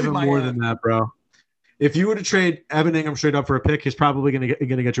have to give him more than that, bro. If you were to trade Evan Ingram straight up for a pick, he's probably going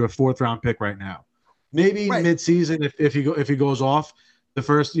to get you a 4th round pick right now. Maybe mid-season if he goes off the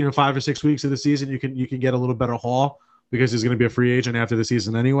first 5 or 6 weeks of the season, you can get a little better haul because he's going to be a free agent after the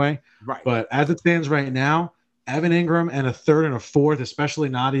season anyway. Right. But as it stands right now, Evan Ingram and a 3rd and a 4th, especially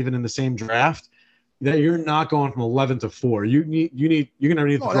not even in the same draft, that you're not going from 11 to 4. You're going to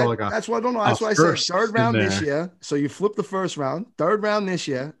need to throw that's what I don't know. That's why I said 3rd round this year. So you flip the 1st round, 3rd round this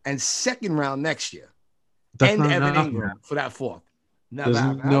year, and 2nd round next year. That's and not Evan enough, Ingram man. for that 4th. There's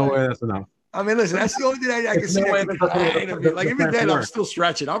no way that's enough. I mean, listen, that's the only thing I can see. Like, even then, I'm still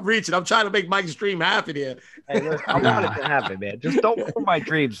stretching. I'm reaching. I'm trying to make Mike's dream happen here. Hey, listen, I want it to happen, man. Just don't ruin my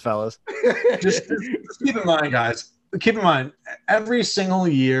dreams, fellas. Just keep in mind, guys. Keep in mind, every single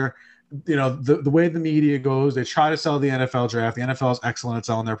year, the way the media goes, they try to sell the NFL draft. The NFL is excellent at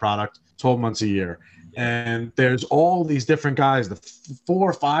selling their product 12 months a year. And there's all these different guys, the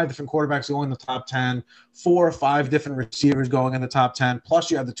 4 or 5 different quarterbacks going in the top 10, 4 or 5 different receivers going in the top 10,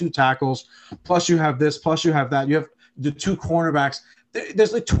 plus you have the 2 tackles, plus you have this, plus you have that. You have the 2 cornerbacks.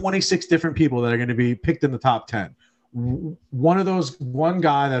 There's like 26 different people that are going to be picked in the top 10. One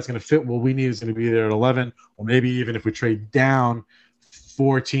guy that's going to fit what we need is going to be there at 11, or maybe even if we trade down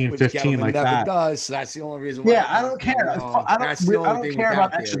 14, 15 like that. Does. So that's the only reason why. Yeah, I don't care. I don't care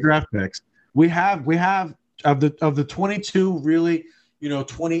about extra draft picks. We have of the 22 really,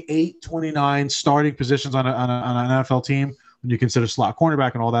 28, 29 starting positions on an NFL team when you consider slot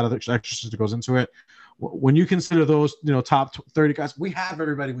cornerback and all that other extra that goes into it. When you consider those, top 30 guys, we have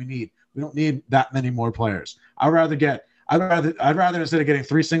everybody we need. We don't need that many more players. I'd rather instead of getting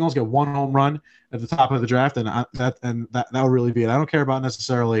 3 singles, get 1 home run at the top of the draft, and that will really be it. I don't care about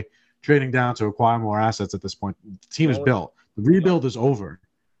necessarily trading down to acquire more assets at this point. The team is built. The rebuild is over.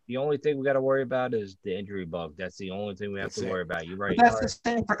 The only thing we got to worry about is the injury bug. That's the only thing we have to worry about. You're right. But that's the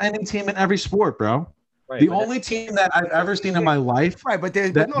same for any team in every sport, bro. Right, the only team that I've ever seen in my life. Right, but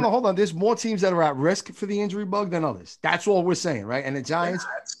hold on. There's more teams that are at risk for the injury bug than others. That's all we're saying, right? And the Giants,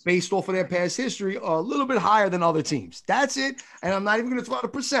 based off of their past history, are a little bit higher than other teams. That's it. And I'm not even going to throw out a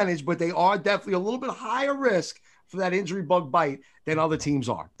percentage, but they are definitely a little bit higher risk for that injury bug bite than other teams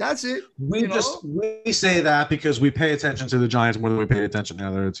are. That's it. We say that because we pay attention to the Giants more than we pay attention to the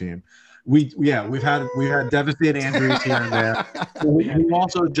other team. We've had devastating injuries here and there. We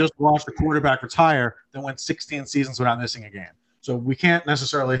also just watched a quarterback retire that went 16 seasons without missing a game. So we can't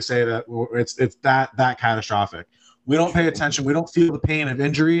necessarily say that it's that catastrophic. We don't pay attention. We don't feel the pain of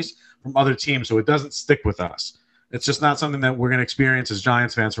injuries from other teams, so it doesn't stick with us. It's just not something that we're going to experience as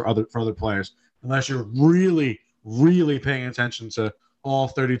Giants fans for other players, unless you're really, really paying attention to all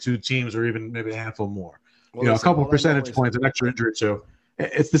 32 teams or even maybe a handful more. A couple percentage points, an extra injury too.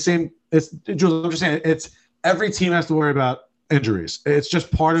 It's the same. Jules, I'm just saying, it's every team has to worry about injuries. It's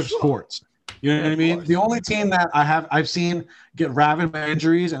just part of sports. You know what I mean? The only team that I've seen get ravaged by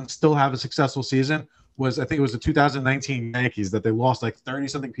injuries and still have a successful season was, I think it was the 2019 Yankees, that they lost like 30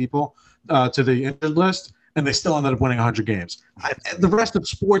 something people to the injured list, and they still ended up winning 100 games. The rest of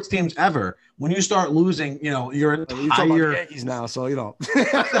sports teams ever, when you start losing, your You're talking about the Yankees now, so you're talking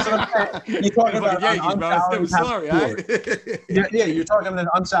about the Yankees, bro. Sorry, you're talking about an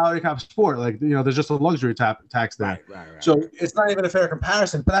unsalaried cap sport. Like, there's just a luxury tax there. Right. So it's not even a fair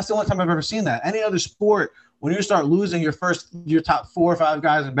comparison. But that's the only time I've ever seen that. Any other sport, when you start losing your top 4 or 5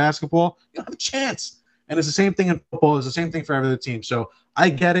 guys in basketball, you don't have a chance. And it's the same thing in football. It's the same thing for every other team. So I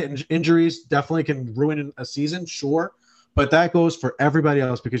get it. Injuries definitely can ruin a season, sure. But that goes for everybody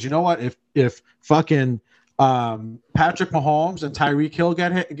else, because you know what? If fucking Patrick Mahomes and Tyreek Hill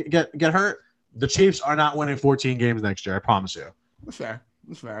get hurt, the Chiefs are not winning 14 games next year. I promise you. That's fair.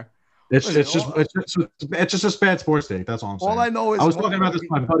 It's just a bad sports take. That's all I'm saying. All I know is I was talking about this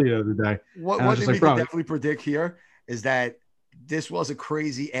with my buddy the other day. One thing we can definitely predict here is that this was a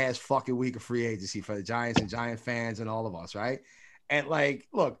crazy ass fucking week of free agency for the Giants and Giant fans and all of us, right? And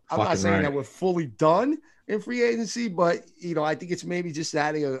look, I'm not saying that we're fully done in free agency, but I think it's maybe just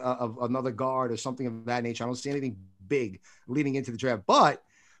adding another guard or something of that nature. I don't see anything big leading into the draft, but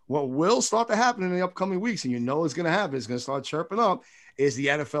what will start to happen in the upcoming weeks, and it's going to happen, it's going to start chirping up, is the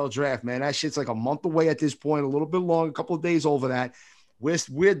NFL draft, man. That shit's like a month away at this point, a little bit long, a couple of days over that.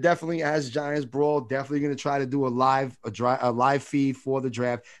 We're definitely, as Giants Brawl, definitely going to try to do a live feed for the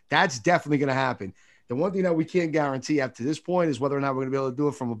draft. That's definitely going to happen. The one thing that we can't guarantee up to this point is whether or not we're going to be able to do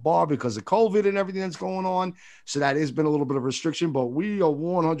it from a bar because of COVID and everything that's going on. So that has been a little bit of a restriction, but we are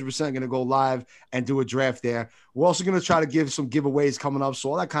 100% going to go live and do a draft there. We're also going to try to give some giveaways coming up.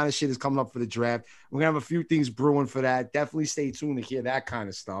 So all that kind of shit is coming up for the draft. We're going to have a few things brewing for that. Definitely stay tuned to hear that kind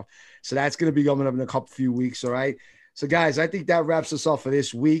of stuff. So that's going to be coming up in a few weeks. All right. So, guys, I think that wraps us up for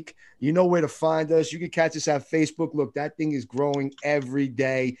this week. You know where to find us. You can catch us at Facebook. Look, that thing is growing every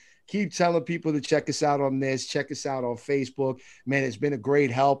day. Keep telling people to check us out on this. Check us out on Facebook. Man, it's been a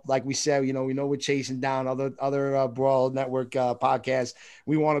great help. Like we said, we know we're chasing down other Brawl Network podcasts.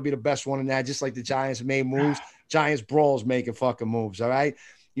 We want to be the best one in that, just like the Giants made moves. Giants Brawl's making fucking moves, all right?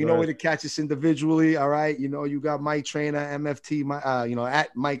 You know where to catch us individually, all right? You got Mike Trainer, MFT, at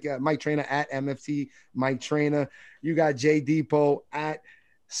Mike Trainer at MFT, Mike Trainer. You got Jay Depot at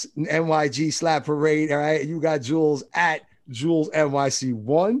NYG Slap Parade, all right? You got Jules at Jules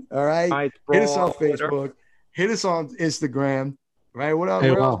NYC1, all right? Hit us on Facebook. Hit us on Instagram, right? What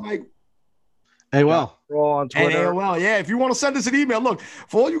else, Mike? AOL. On Twitter. And AOL, yeah. If you want to send us an email, look,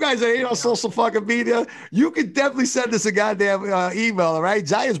 for all you guys that ain't on social fucking media, you can definitely send us a goddamn email, all right?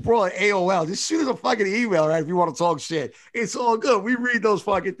 Giants Brawl at AOL. Just shoot us a fucking email, right? If you want to talk shit. It's all good. We read those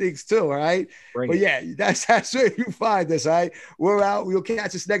fucking things too, all right? Yeah, that's where you find us, all right? We're out. We'll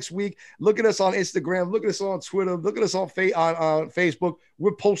catch us next week. Look at us on Instagram. Look at us on Twitter. Look at us on Facebook.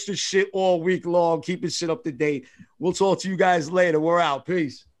 We're posting shit all week long, keeping shit up to date. We'll talk to you guys later. We're out.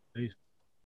 Peace.